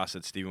see the cross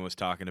that Stephen was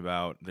talking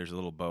about. There's a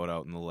little boat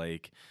out in the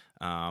lake.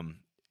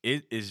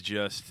 It is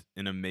just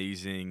an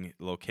amazing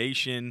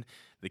location.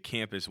 The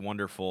camp is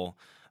wonderful.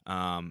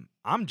 I'm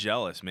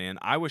jealous, man.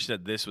 I wish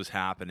that this was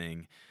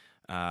happening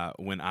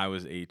when I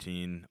was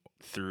 18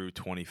 through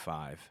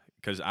 25,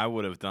 because I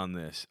would have done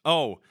this.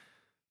 Oh,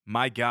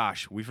 my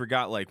gosh. We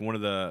forgot one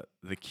of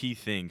the key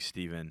things,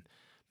 Stephen.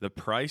 The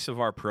price of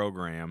our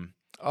program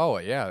Oh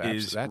yeah,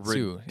 is that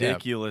too.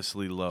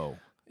 ridiculously low.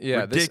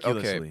 Yeah,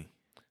 ridiculously. okay.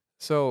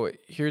 So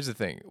here's the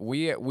thing: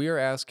 we are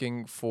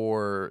asking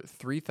for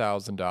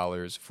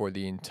 $3,000 for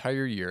the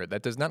entire year.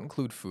 That does not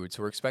include food.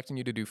 So we're expecting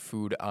you to do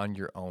food on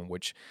your own.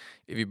 Which,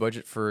 if you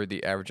budget for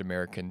the average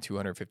American,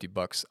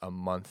 $250 a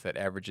month, that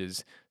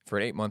averages for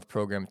an 8-month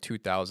program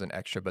 $2,000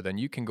 extra. But then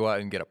you can go out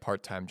and get a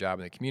part-time job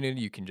in the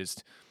community. You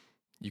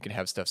can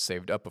have stuff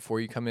saved up before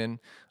you come in,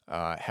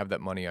 have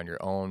that money on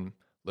your own,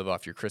 live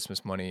off your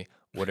Christmas money,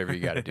 whatever you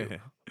got to do.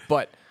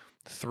 But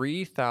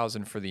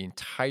 $3,000 for the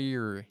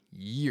entire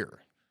year.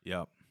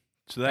 Yep.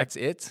 So That's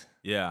it?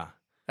 Yeah.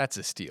 That's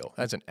a steal.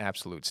 That's an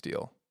absolute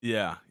steal.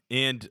 Yeah.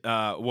 And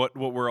what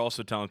we're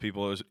also telling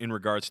people is, in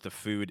regards to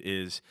food,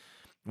 is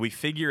we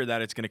figure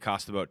that it's going to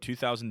cost about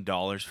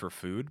 $2,000 for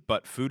food,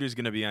 but food is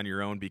going to be on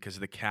your own because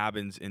the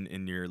cabins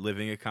in your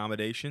living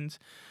accommodations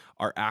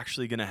are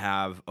actually going to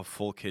have a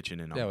full kitchen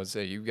in them. Yeah, I would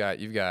say you've got,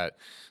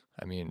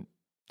 I mean,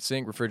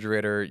 sink,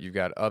 refrigerator, you've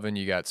got oven,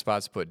 you got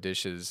spots to put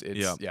dishes.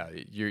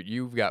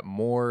 You've got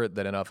more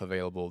than enough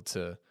available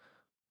to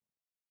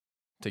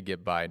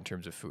get by in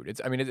terms of food. It's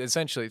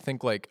essentially,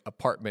 think like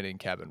apartment in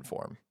cabin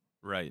form.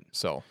 Right.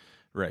 So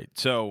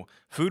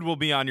food will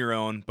be on your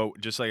own, but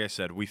just like I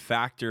said, we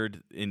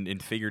factored in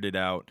and figured it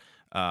out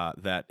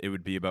that it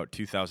would be about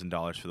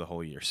 $2,000 for the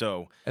whole year.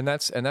 So and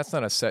that's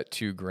not a set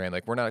 $2,000.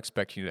 Like, we're not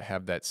expecting you to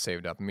have that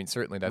saved up. I mean,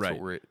 certainly that's Right.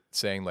 what we're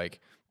saying. Like,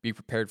 be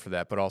prepared for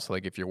that. But also,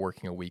 like, if you're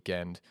working a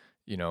weekend,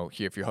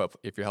 if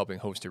you're helping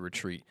host a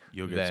retreat,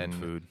 you'll get some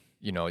food.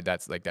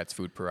 That's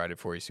food provided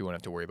for you, so you won't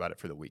have to worry about it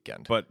for the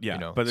weekend. But yeah,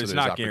 but so it's there's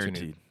not opportunity.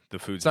 guaranteed. The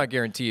food's It's not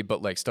guaranteed,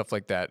 but like stuff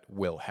like that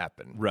will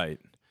happen. right.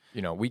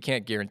 We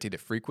can't guarantee the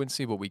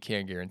frequency, but we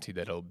can guarantee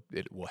that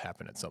it will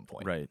happen at some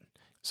point. Right.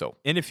 So,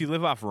 and if you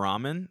live off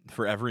ramen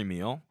for every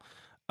meal,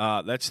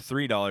 that's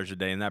 $3 a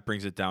day, and that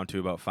brings it down to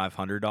about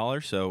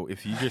 $500. So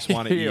if you just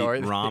want to eat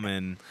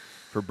ramen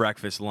for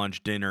breakfast,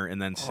 lunch, dinner,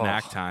 and then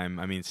snack time,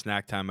 I mean,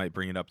 snack time might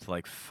bring it up to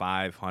like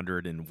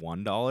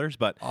 $501.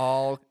 But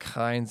all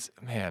kinds,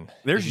 man.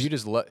 There's if you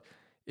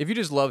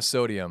just love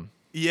sodium,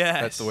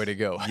 yes, that's the way to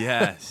go.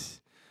 Yes,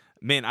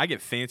 man, I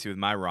get fancy with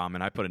my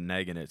ramen. I put an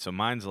egg in it, so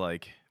mine's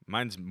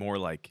more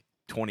like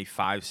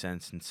 25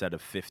 cents instead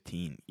of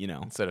 15.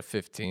 Instead of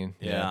 15.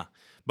 Yeah.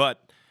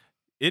 But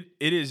it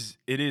is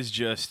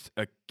just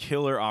a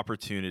killer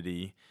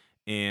opportunity,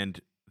 and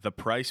the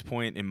price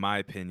point, in my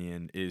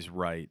opinion, is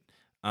right.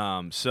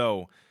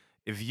 So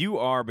if you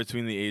are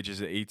between the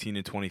ages of 18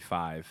 and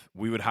 25,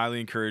 we would highly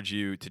encourage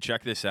you to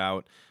check this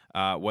out.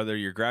 Whether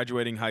you're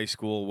graduating high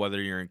school, whether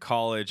you're in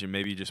college and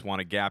maybe you just want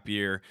a gap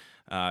year,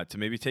 to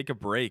maybe take a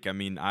break. I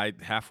mean,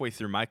 halfway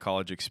through my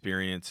college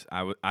experience,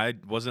 I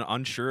wasn't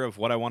unsure of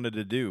what I wanted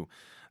to do.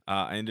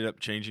 I ended up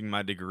changing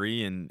my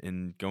degree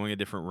and going a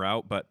different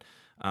route, but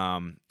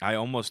I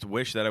almost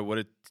wish that I would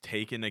have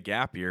taken a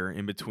gap year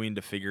in between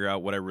to figure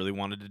out what I really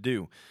wanted to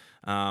do.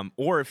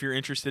 Or if you're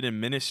interested in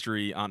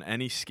ministry on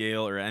any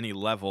scale or any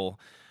level,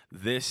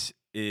 this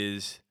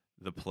is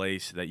the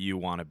place that you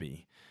want to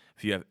be.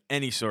 If you have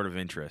any sort of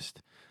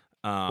interest.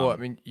 Well, I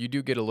mean, you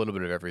do get a little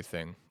bit of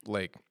everything.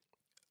 Like,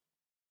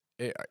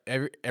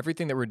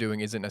 everything that we're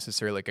doing isn't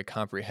necessarily like a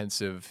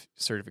comprehensive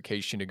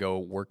certification to go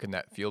work in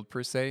that field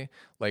per se.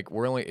 Like,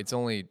 it's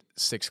only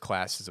 6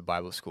 classes of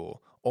Bible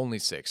school, only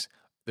 6.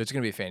 There's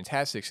going to be a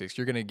fantastic 6.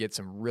 You're going to get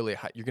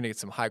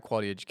some high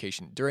quality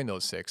education during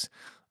those 6.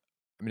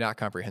 I mean, not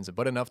comprehensive,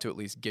 but enough to at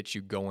least get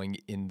you going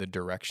in the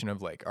direction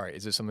of like, all right,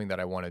 is this something that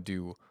I want to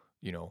do,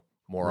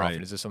 more Right.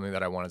 often? Is this something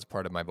that I want as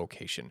part of my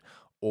vocation?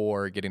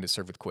 or getting to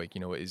serve with Quake.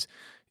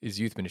 Is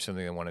youth ministry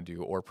something they want to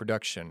do, or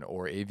production,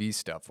 or AV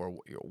stuff, or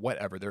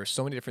whatever. There are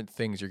so many different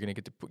things you're going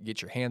to get to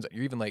get your hands on.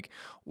 You're even like,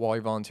 while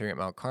you're volunteering at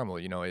Mount Carmel,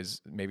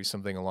 is maybe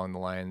something along the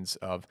lines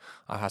of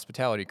a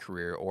hospitality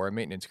career or a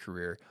maintenance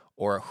career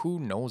or who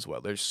knows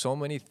what. There's so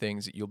many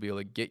things that you'll be able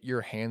to get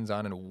your hands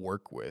on and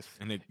work with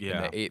And in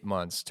the 8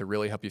 months to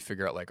really help you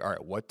figure out, like, all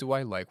right, what do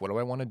I like? What do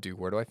I want to do?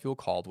 Where do I feel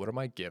called? What are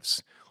my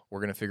gifts? We're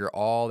going to figure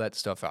all that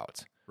stuff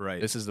out. Right.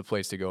 This is the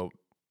place to go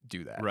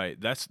do that. Right.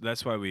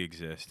 That's why we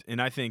exist.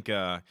 And I think,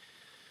 gosh,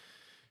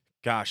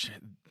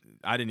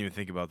 I didn't even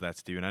think about that,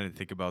 Steven. I didn't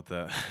think about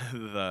the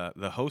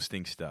the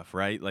hosting stuff,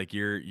 right? Like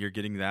you're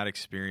getting that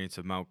experience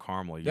of Mount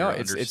Carmel. You're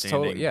it's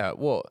totally, yeah.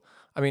 Well,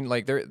 I mean,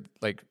 like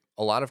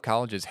a lot of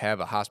colleges have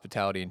a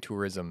hospitality and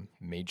tourism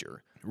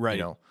major,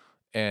 Right.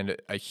 And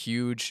a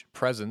huge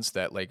presence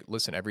that, like,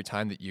 listen, every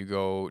time that you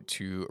go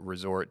to a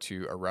resort,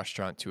 to a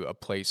restaurant, to a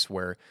place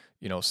where,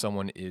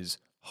 someone is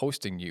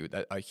hosting you,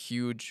 that a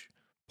huge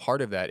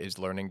part of that is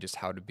learning just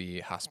how to be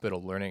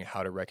hospitable, learning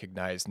how to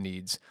recognize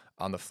needs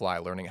on the fly,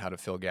 learning how to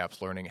fill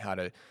gaps, learning how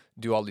to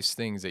do all these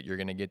things that you're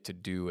going to get to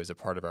do as a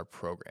part of our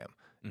program,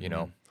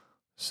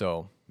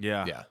 So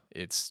Yeah. yeah.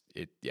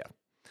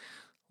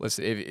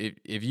 Listen,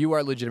 if you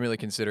are legitimately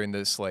considering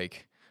this,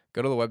 like,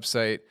 go to the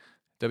website,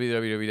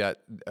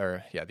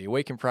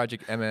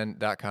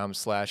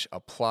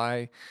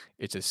 theawakenprojectmn.com/apply.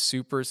 It's a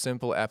super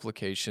simple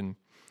application.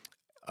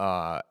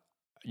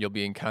 You'll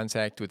be in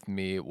contact with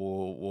me.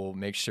 We'll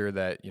make sure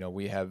that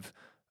we have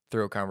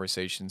thorough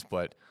conversations,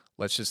 but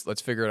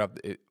let's figure it out.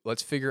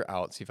 Let's figure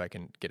out. See if I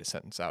can get a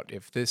sentence out.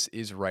 If this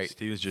is right,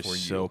 Steve is just for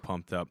so you.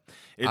 pumped up.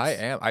 I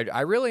am. I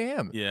really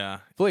am. Yeah.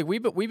 Blake,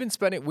 we've been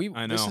spending.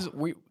 I know.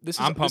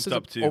 I'm pumped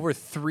up too. Over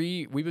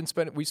 3. We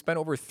spent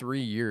over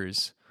 3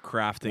 years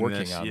Crafting working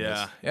this. on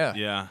Yeah. this.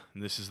 Yeah.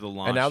 And this is the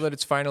launch. And now that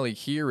it's finally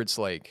here, it's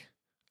like,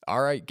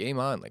 all right, game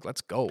on. Like,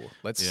 let's go.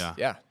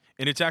 Yeah.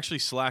 And it's actually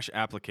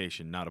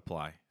 /application, not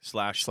apply. //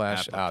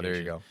 application. There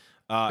you go.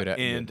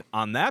 And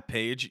on that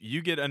page,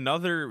 you get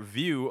another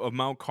view of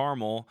Mount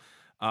Carmel,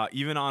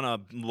 even on a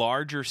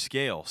larger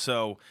scale.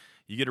 So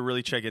you get to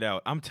really check it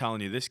out. I'm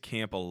telling you, this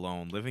camp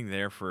alone, living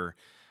there for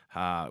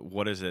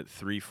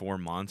 3-4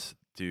 months,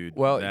 dude.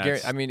 Well, Gary,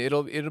 I mean,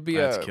 it'll be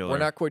killer. We're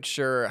not quite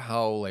sure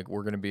how, like,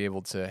 we're going to be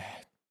able to,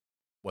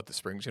 what the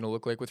spring's going to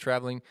look like with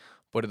traveling,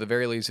 but at the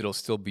very least, it'll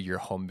still be your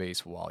home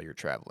base while you're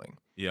traveling.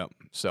 Yep.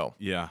 So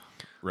yeah,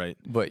 right.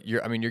 But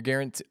you're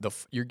guaranteed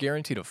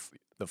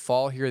the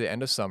fall here, the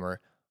end of summer.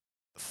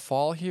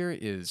 Fall here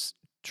is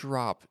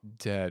drop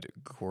dead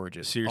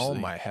gorgeous. Seriously. Oh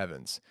my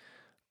heavens.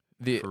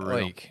 For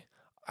real.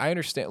 I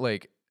understand,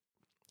 like,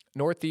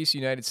 Northeast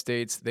United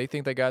States, they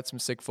think they got some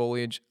sick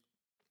foliage.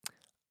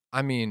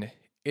 I mean,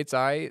 it's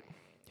Hit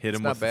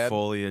them not with the bad.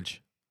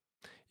 foliage.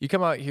 You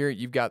come out here,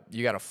 you got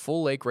a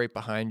full lake right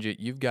behind you.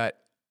 You've got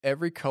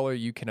every color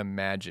you can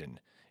imagine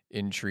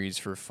in trees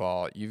for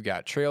fall. You've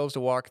got trails to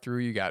walk through.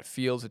 You got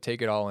fields to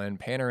take it all in.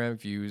 Panoramic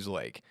views.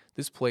 Like,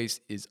 this place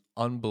is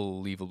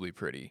unbelievably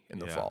pretty in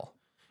the Yeah. fall.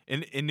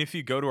 And if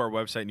you go to our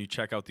website and you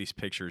check out these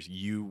pictures,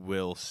 you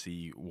will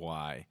see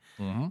why.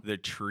 Mm-hmm. The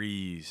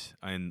trees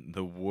and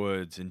the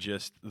woods and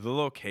just the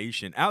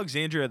location.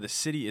 Alexandria, the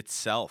city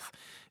itself,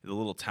 the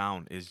little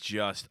town, is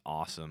just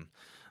awesome.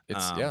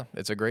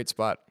 It's a great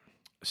spot.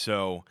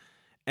 So,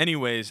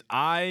 anyways,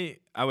 I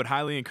would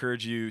highly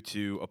encourage you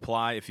to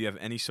apply if you have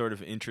any sort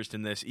of interest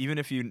in this. Even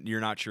if you're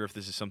not sure if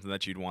this is something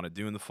that you'd want to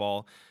do in the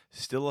fall,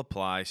 still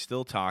apply,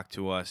 still talk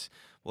to us.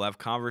 We'll have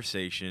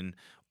conversation.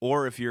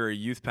 Or if you're a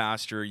youth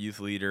pastor, youth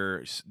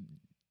leader,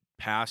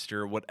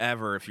 pastor,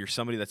 whatever, if you're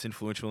somebody that's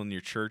influential in your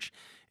church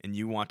and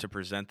you want to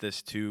present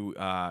this to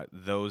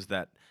those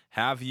that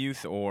have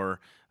youth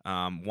or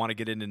want to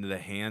get it into the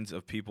hands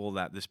of people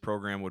that this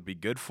program would be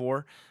good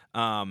for,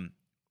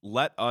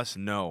 let us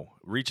know.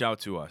 Reach out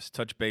to us.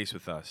 Touch base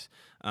with us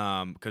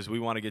because we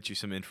want to get you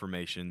some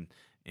information.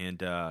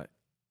 And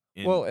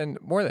And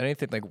more than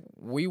anything, like,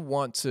 we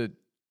want to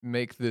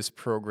make this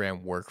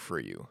program work for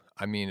you.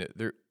 I mean,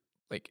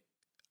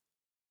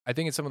 I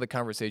think in some of the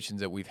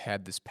conversations that we've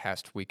had this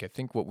past week, I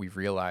think what we've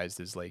realized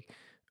is, like,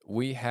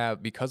 we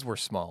have, because we're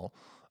small,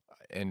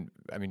 and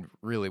I mean,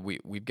 really,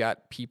 we've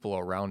got people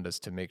around us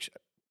to make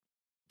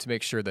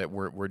sure that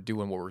we're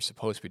doing what we're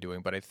supposed to be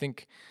doing. But I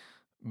think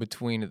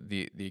between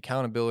the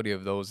accountability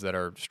of those that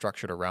are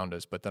structured around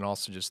us, but then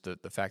also just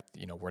the fact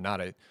that, we're not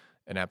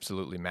an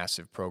absolutely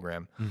massive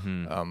program,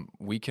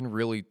 we can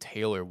really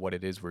tailor what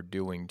it is we're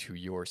doing to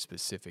your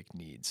specific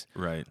needs.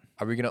 right.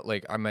 Are we gonna,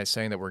 like, am I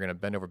saying that we're gonna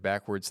bend over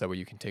backwards that way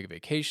you can take a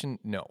vacation?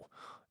 No,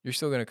 you're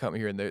still gonna come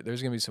here and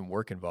there's gonna be some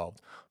work involved.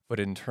 But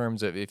in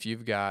terms of, if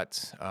you've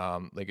got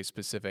like a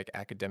specific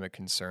academic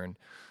concern,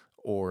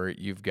 or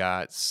you've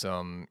got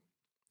some,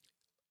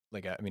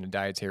 like, a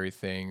dietary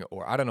thing,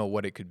 or I don't know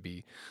what it could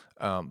be,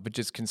 but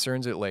just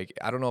concerns that, like,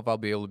 I don't know if I'll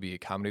be able to be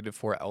accommodated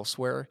for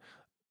elsewhere.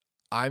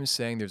 I'm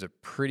saying there's a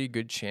pretty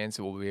good chance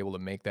that we'll be able to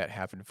make that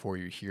happen for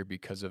you here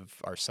because of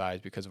our size,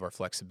 because of our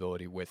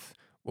flexibility with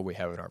what we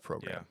have in our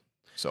program.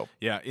 So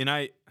Yeah,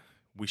 and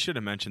we should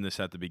have mentioned this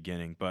at the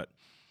beginning, but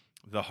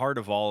the heart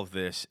of all of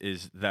this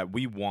is that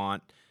we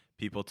want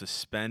people to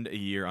spend a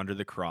year under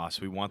the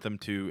cross. We want them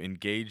to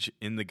engage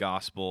in the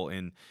gospel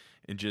and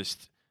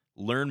just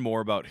learn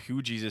more about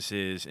who Jesus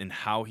is and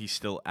how he's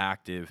still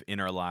active in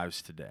our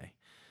lives today.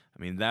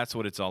 I mean, that's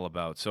what it's all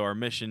about. So our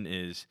mission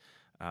is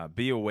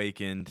be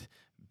awakened,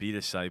 be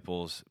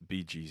disciples,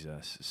 be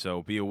Jesus.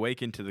 So be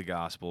awakened to the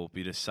gospel,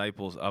 be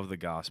disciples of the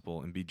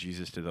gospel, and be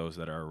Jesus to those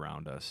that are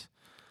around us.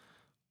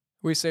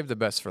 We saved the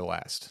best for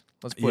last.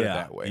 Let's put it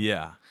that way.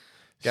 Yeah.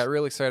 Got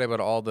really excited about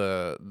all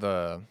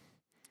the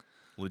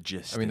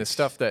Logistics. I mean, the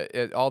stuff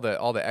that all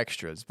the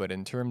extras, but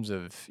in terms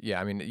of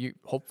you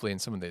hopefully in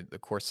some of the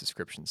course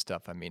description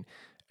stuff. I mean,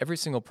 every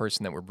single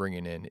person that we're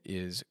bringing in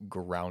is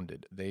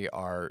grounded. They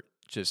are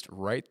just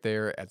right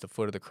there at the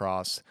foot of the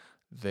cross.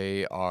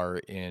 They are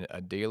in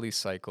a daily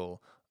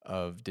cycle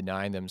of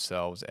denying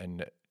themselves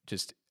and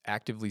just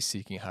actively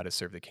seeking how to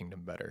serve the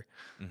kingdom better.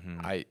 Mm-hmm.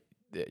 I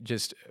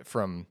just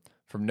from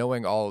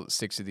knowing all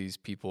 6 of these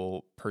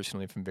people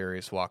personally from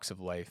various walks of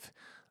life.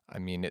 I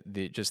mean,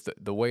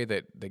 the way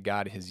that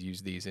God has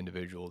used these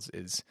individuals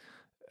is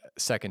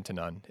second to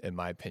none, in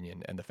my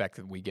opinion. And the fact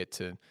that we get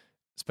to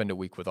spend a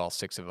week with all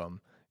 6 of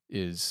them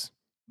is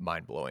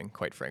mind-blowing,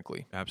 quite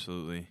frankly.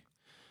 Absolutely.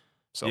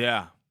 So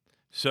yeah.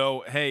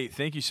 So, hey,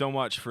 thank you so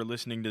much for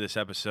listening to this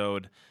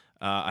episode.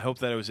 I hope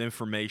that it was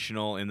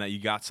informational and that you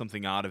got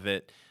something out of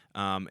it.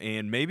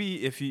 And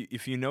maybe if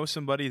you know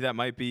somebody that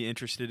might be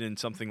interested in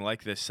something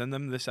like this, send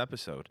them this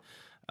episode.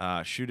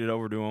 Shoot it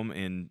over to them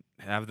and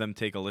have them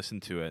take a listen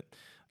to it.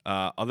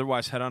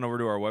 Otherwise, head on over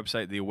to our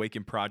website,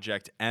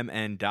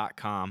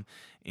 theawakenprojectmn.com,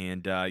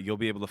 and you'll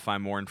be able to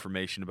find more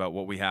information about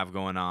what we have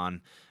going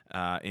on.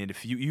 And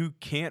if you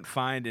can't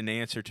find an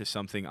answer to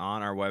something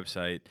on our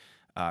website,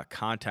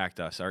 contact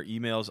us. Our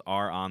emails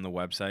are on the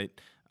website.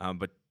 I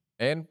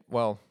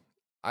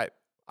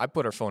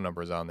put our phone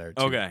numbers on there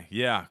too. Okay,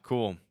 yeah,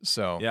 cool.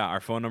 So yeah,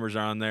 our phone numbers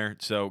are on there.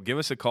 So give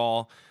us a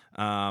call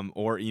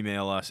or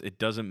email us. It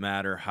doesn't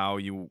matter how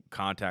you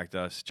contact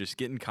us. Just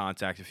get in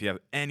contact if you have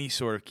any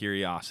sort of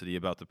curiosity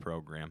about the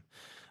program.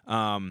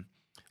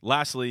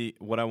 Lastly,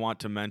 what I want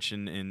to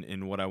mention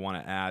and what I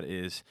want to add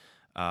is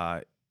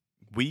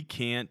we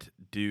can't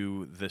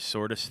do the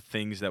sort of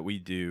things that we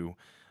do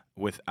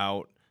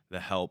without the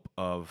help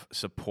of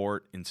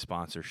support and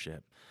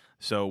sponsorship.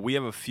 So we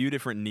have a few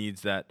different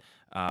needs that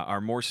are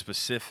more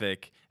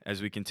specific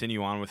as we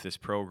continue on with this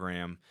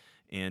program.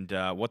 And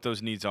what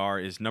those needs are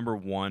is, number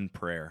one,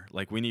 prayer.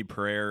 Like, we need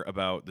prayer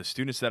about the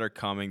students that are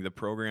coming, the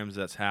programs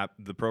that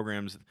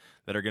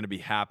are going to be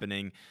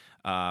happening.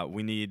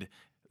 We need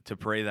to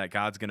pray that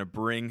God's going to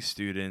bring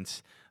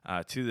students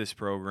to this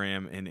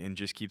program and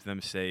just keep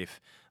them safe.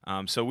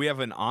 So we have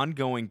an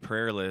ongoing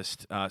prayer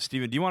list.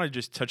 Stephen, do you want to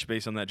just touch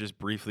base on that just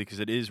briefly, because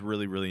it is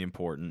really, really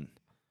important?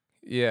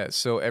 Yeah,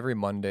 so every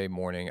Monday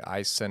morning,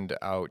 I send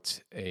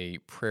out a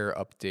prayer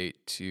update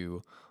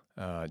to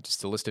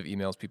just a list of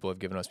emails people have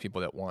given us,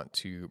 people that want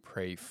to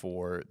pray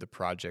for the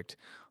project.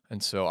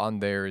 And so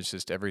on there is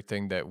just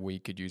everything that we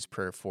could use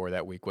prayer for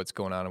that week, what's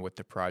going on with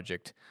the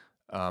project,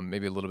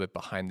 maybe a little bit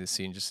behind the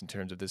scenes just in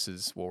terms of this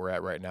is where we're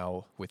at right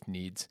now with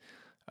needs.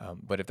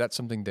 But if that's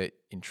something that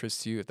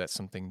interests you, if that's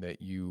something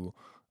that you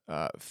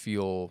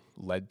feel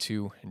led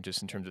to, and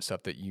just in terms of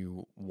stuff that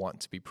you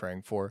want to be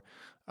praying for,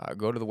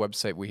 go to the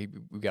website. We've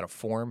got a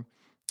form.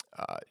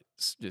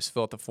 Just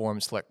fill out the form,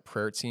 select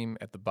prayer team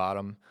at the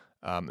bottom,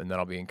 and then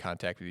I'll be in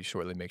contact with you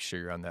shortly. Make sure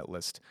you're on that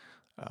list.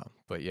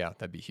 But yeah,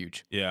 that'd be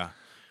huge. Yeah.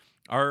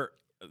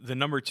 The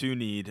number 2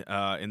 need,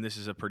 and this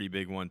is a pretty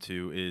big one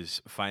too,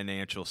 is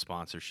financial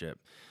sponsorship.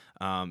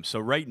 So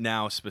right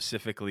now,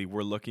 specifically,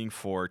 we're looking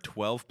for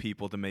 12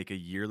 people to make a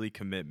yearly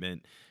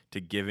commitment to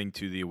giving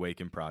to the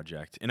Awaken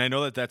Project. And I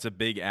know that that's a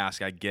big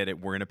ask. I get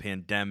it. We're in a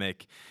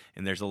pandemic,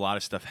 and there's a lot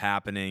of stuff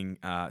happening,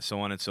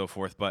 so on and so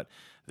forth. But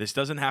this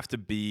doesn't have to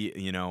be,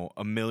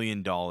 $1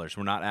 million.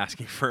 We're not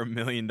asking for $1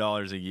 million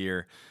a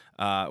year.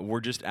 We're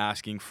just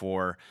asking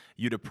for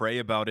you to pray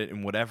about it,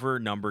 and whatever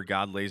number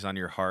God lays on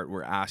your heart,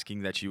 we're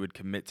asking that you would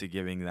commit to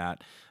giving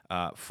that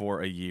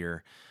for a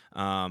year.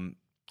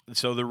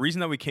 So the reason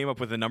that we came up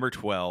with the number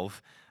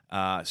 12,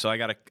 so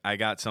I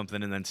got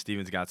something, and then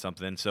Steven's got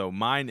something. So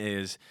mine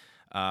is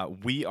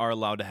we are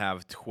allowed to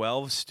have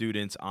 12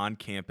 students on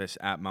campus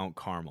at Mount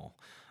Carmel.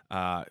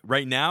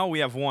 Right now we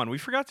have 1. We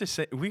forgot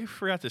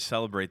to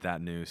celebrate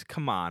that news.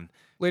 Come on,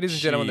 ladies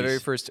and gentlemen,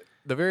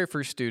 the very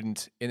first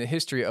student in the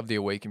history of the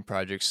Awaken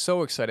Project.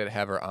 So excited to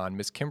have her on,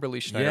 Miss Kimberly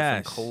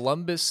Schneider from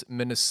Columbus,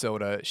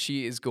 Minnesota.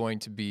 She is going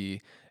to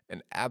be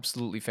an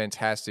absolutely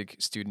fantastic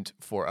student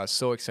for us.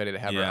 So excited to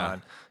have her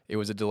on. It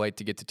was a delight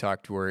to get to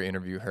talk to her,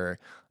 interview her.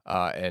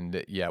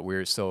 And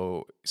we're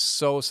so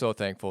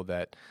thankful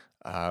that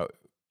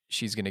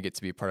she's going to get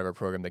to be a part of our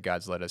program, that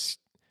God's let us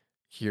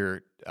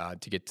here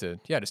to get to,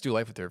 just do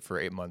life with her for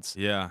 8 months.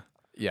 Yeah,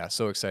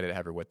 so excited to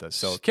have her with us.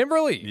 So,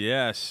 Kimberly.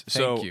 Yes.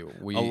 Thank you.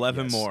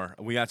 11 more.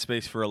 We got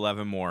space for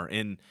 11 more.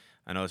 And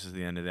I know this is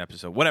the end of the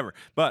episode. Whatever.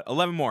 But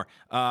 11 more.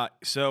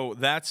 So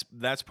that's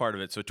part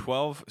of it. So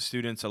 12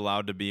 students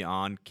allowed to be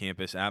on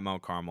campus at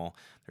Mount Carmel.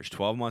 There's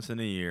 12 months in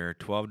a year,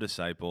 12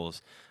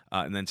 disciples.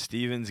 And then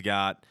Steven's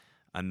got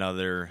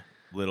another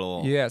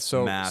little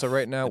so math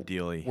right now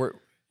dealie.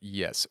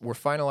 we're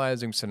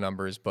finalizing some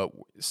numbers, but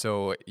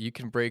so you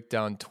can break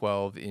down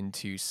 12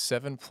 into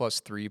 7 plus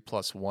 3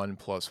 plus 1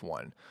 plus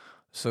 1.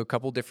 So a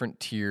couple different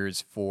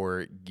tiers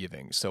for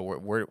giving. So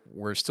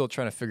we're still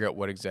trying to figure out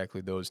what exactly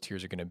those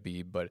tiers are going to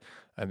be. But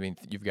I mean,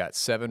 you've got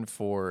 7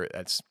 for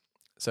that's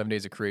 7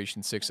 days of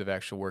creation, 6 of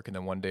actual work, and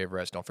then 1 day of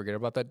rest. Don't forget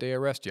about that day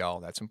of rest, y'all.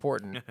 That's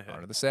important.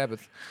 Honor the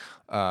Sabbath.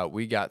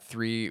 We got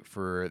 3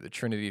 for the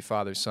Trinity,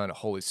 Father, Son,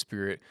 Holy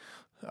Spirit.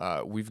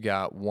 We've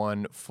got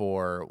 1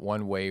 for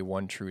one way,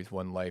 one truth,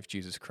 one life,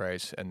 Jesus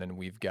Christ, and then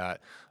we've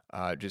got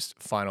just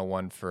final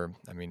 1 for.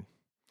 I mean,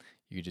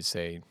 you could just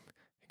say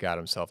God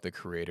Himself, the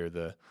Creator,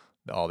 the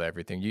all the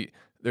everything.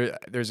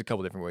 There's a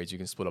couple different ways you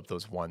can split up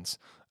those ones,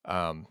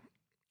 and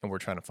we're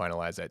trying to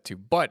finalize that too.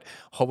 But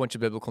a whole bunch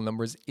of biblical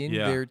numbers in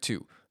there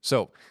too.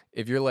 So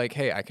if you're like,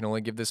 hey, I can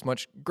only give this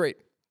much, great,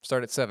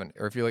 start at 7.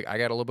 Or if you're like, I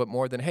got a little bit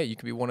more, then hey, you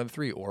can be one of the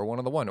 3, or one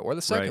of the 1, or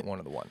the second one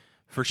of the 1.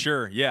 For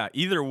sure. Yeah.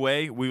 Either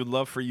way, we would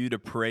love for you to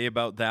pray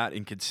about that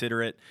and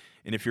consider it.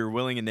 And if you're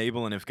willing and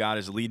able, and if God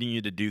is leading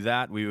you to do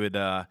that,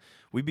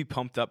 we'd be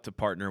pumped up to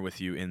partner with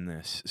you in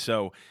this.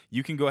 So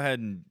you can go ahead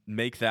and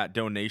make that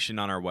donation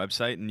on our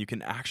website, and you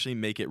can actually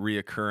make it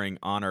reoccurring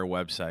on our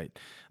website.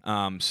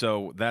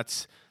 So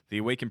that's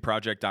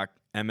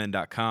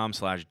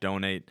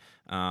theawakenproject.mn.com/donate.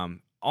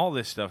 All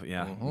this stuff,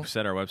 we've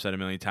said our website a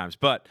million times,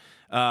 but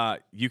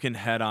you can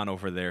head on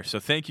over there. So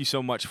thank you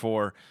so much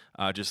for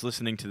just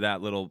listening to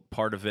that little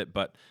part of it.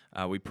 But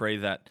we pray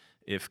that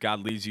if God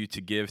leads you to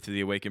give to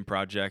the Awaken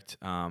Project,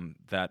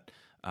 that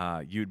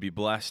you would be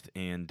blessed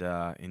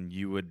and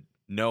you would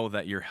know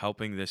that you're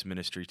helping this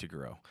ministry to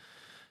grow.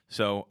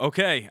 So,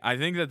 okay, I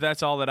think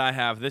that's all that I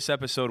have. This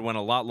episode went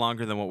a lot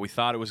longer than what we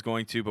thought it was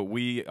going to, but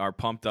we are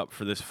pumped up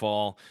for this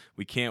fall.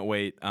 We can't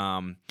wait.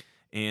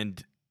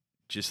 And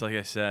just like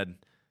I said,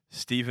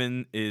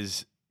 Steven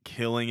is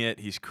killing it.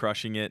 He's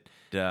crushing it.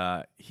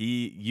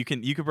 You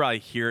could probably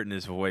hear it in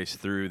his voice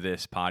through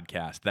this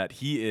podcast that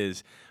he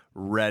is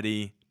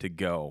ready to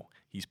go.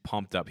 He's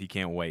pumped up. He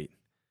can't wait.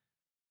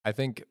 I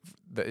think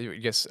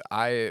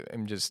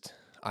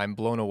I'm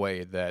blown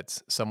away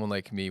that someone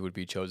like me would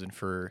be chosen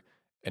for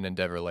an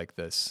endeavor like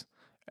this,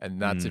 and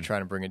not to try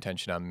to bring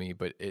attention on me,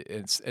 but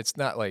it's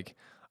not like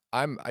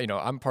I'm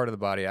part of the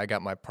body. I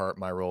got my part,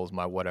 my roles,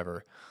 my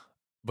whatever,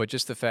 but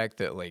just the fact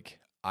that like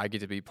I get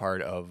to be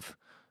part of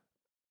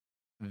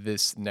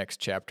this next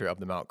chapter of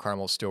the Mount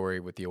Carmel story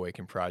with the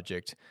Awaken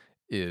Project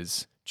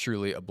is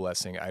truly a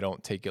blessing. I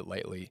don't take it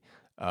lightly.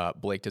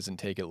 Blake doesn't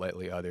take it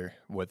lightly either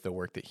with the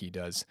work that he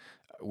does.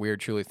 We are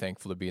truly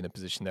thankful to be in the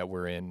position that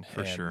we're in.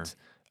 For sure.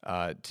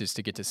 Just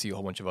to get to see a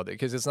whole bunch of other,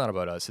 because it's not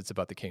about us, it's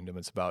about the kingdom.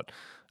 It's about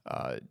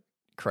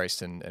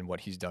Christ and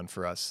what He's done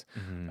for us.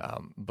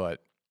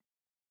 But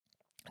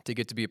to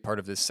get to be a part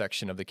of this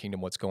section of the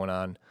kingdom, what's going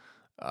on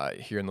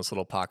here in this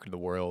little pocket of the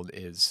world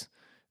is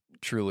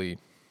truly,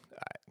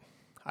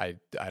 I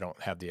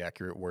don't have the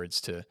accurate words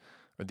to,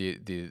 or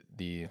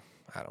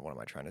what am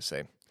I trying to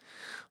say?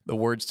 The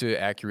words to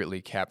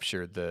accurately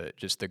capture the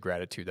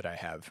gratitude that I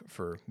have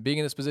for being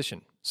in this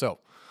position. So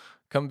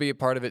come be a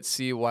part of it.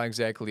 See why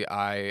exactly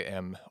I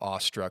am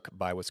awestruck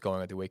by what's going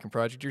on at the Awaken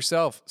Project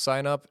yourself.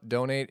 Sign up,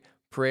 donate,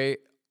 pray,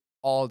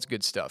 all it's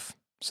good stuff.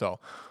 So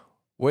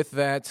with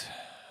that,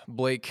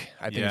 Blake,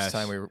 I think it's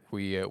time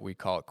we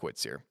call it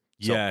quits here.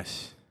 So,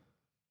 yes.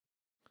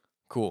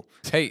 Cool.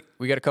 Hey,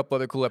 we got a couple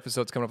other cool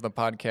episodes coming up on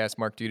the podcast.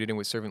 Mark Dudeting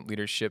with Servant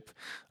Leadership.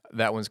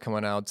 That one's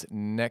coming out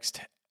next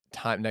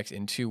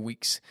in 2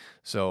 weeks.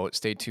 So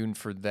stay tuned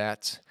for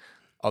that.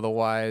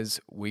 Otherwise,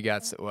 we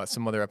got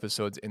some other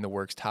episodes in the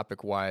works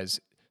topic-wise.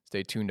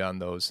 Stay tuned on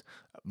those.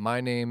 My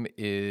name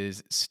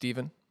is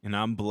Steven. And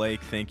I'm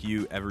Blake. Thank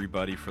you,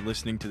 everybody, for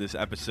listening to this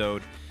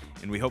episode.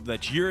 And we hope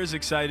that you're as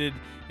excited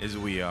as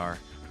we are.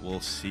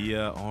 We'll see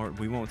you, or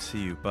we won't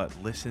see you, but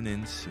listen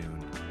in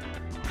soon.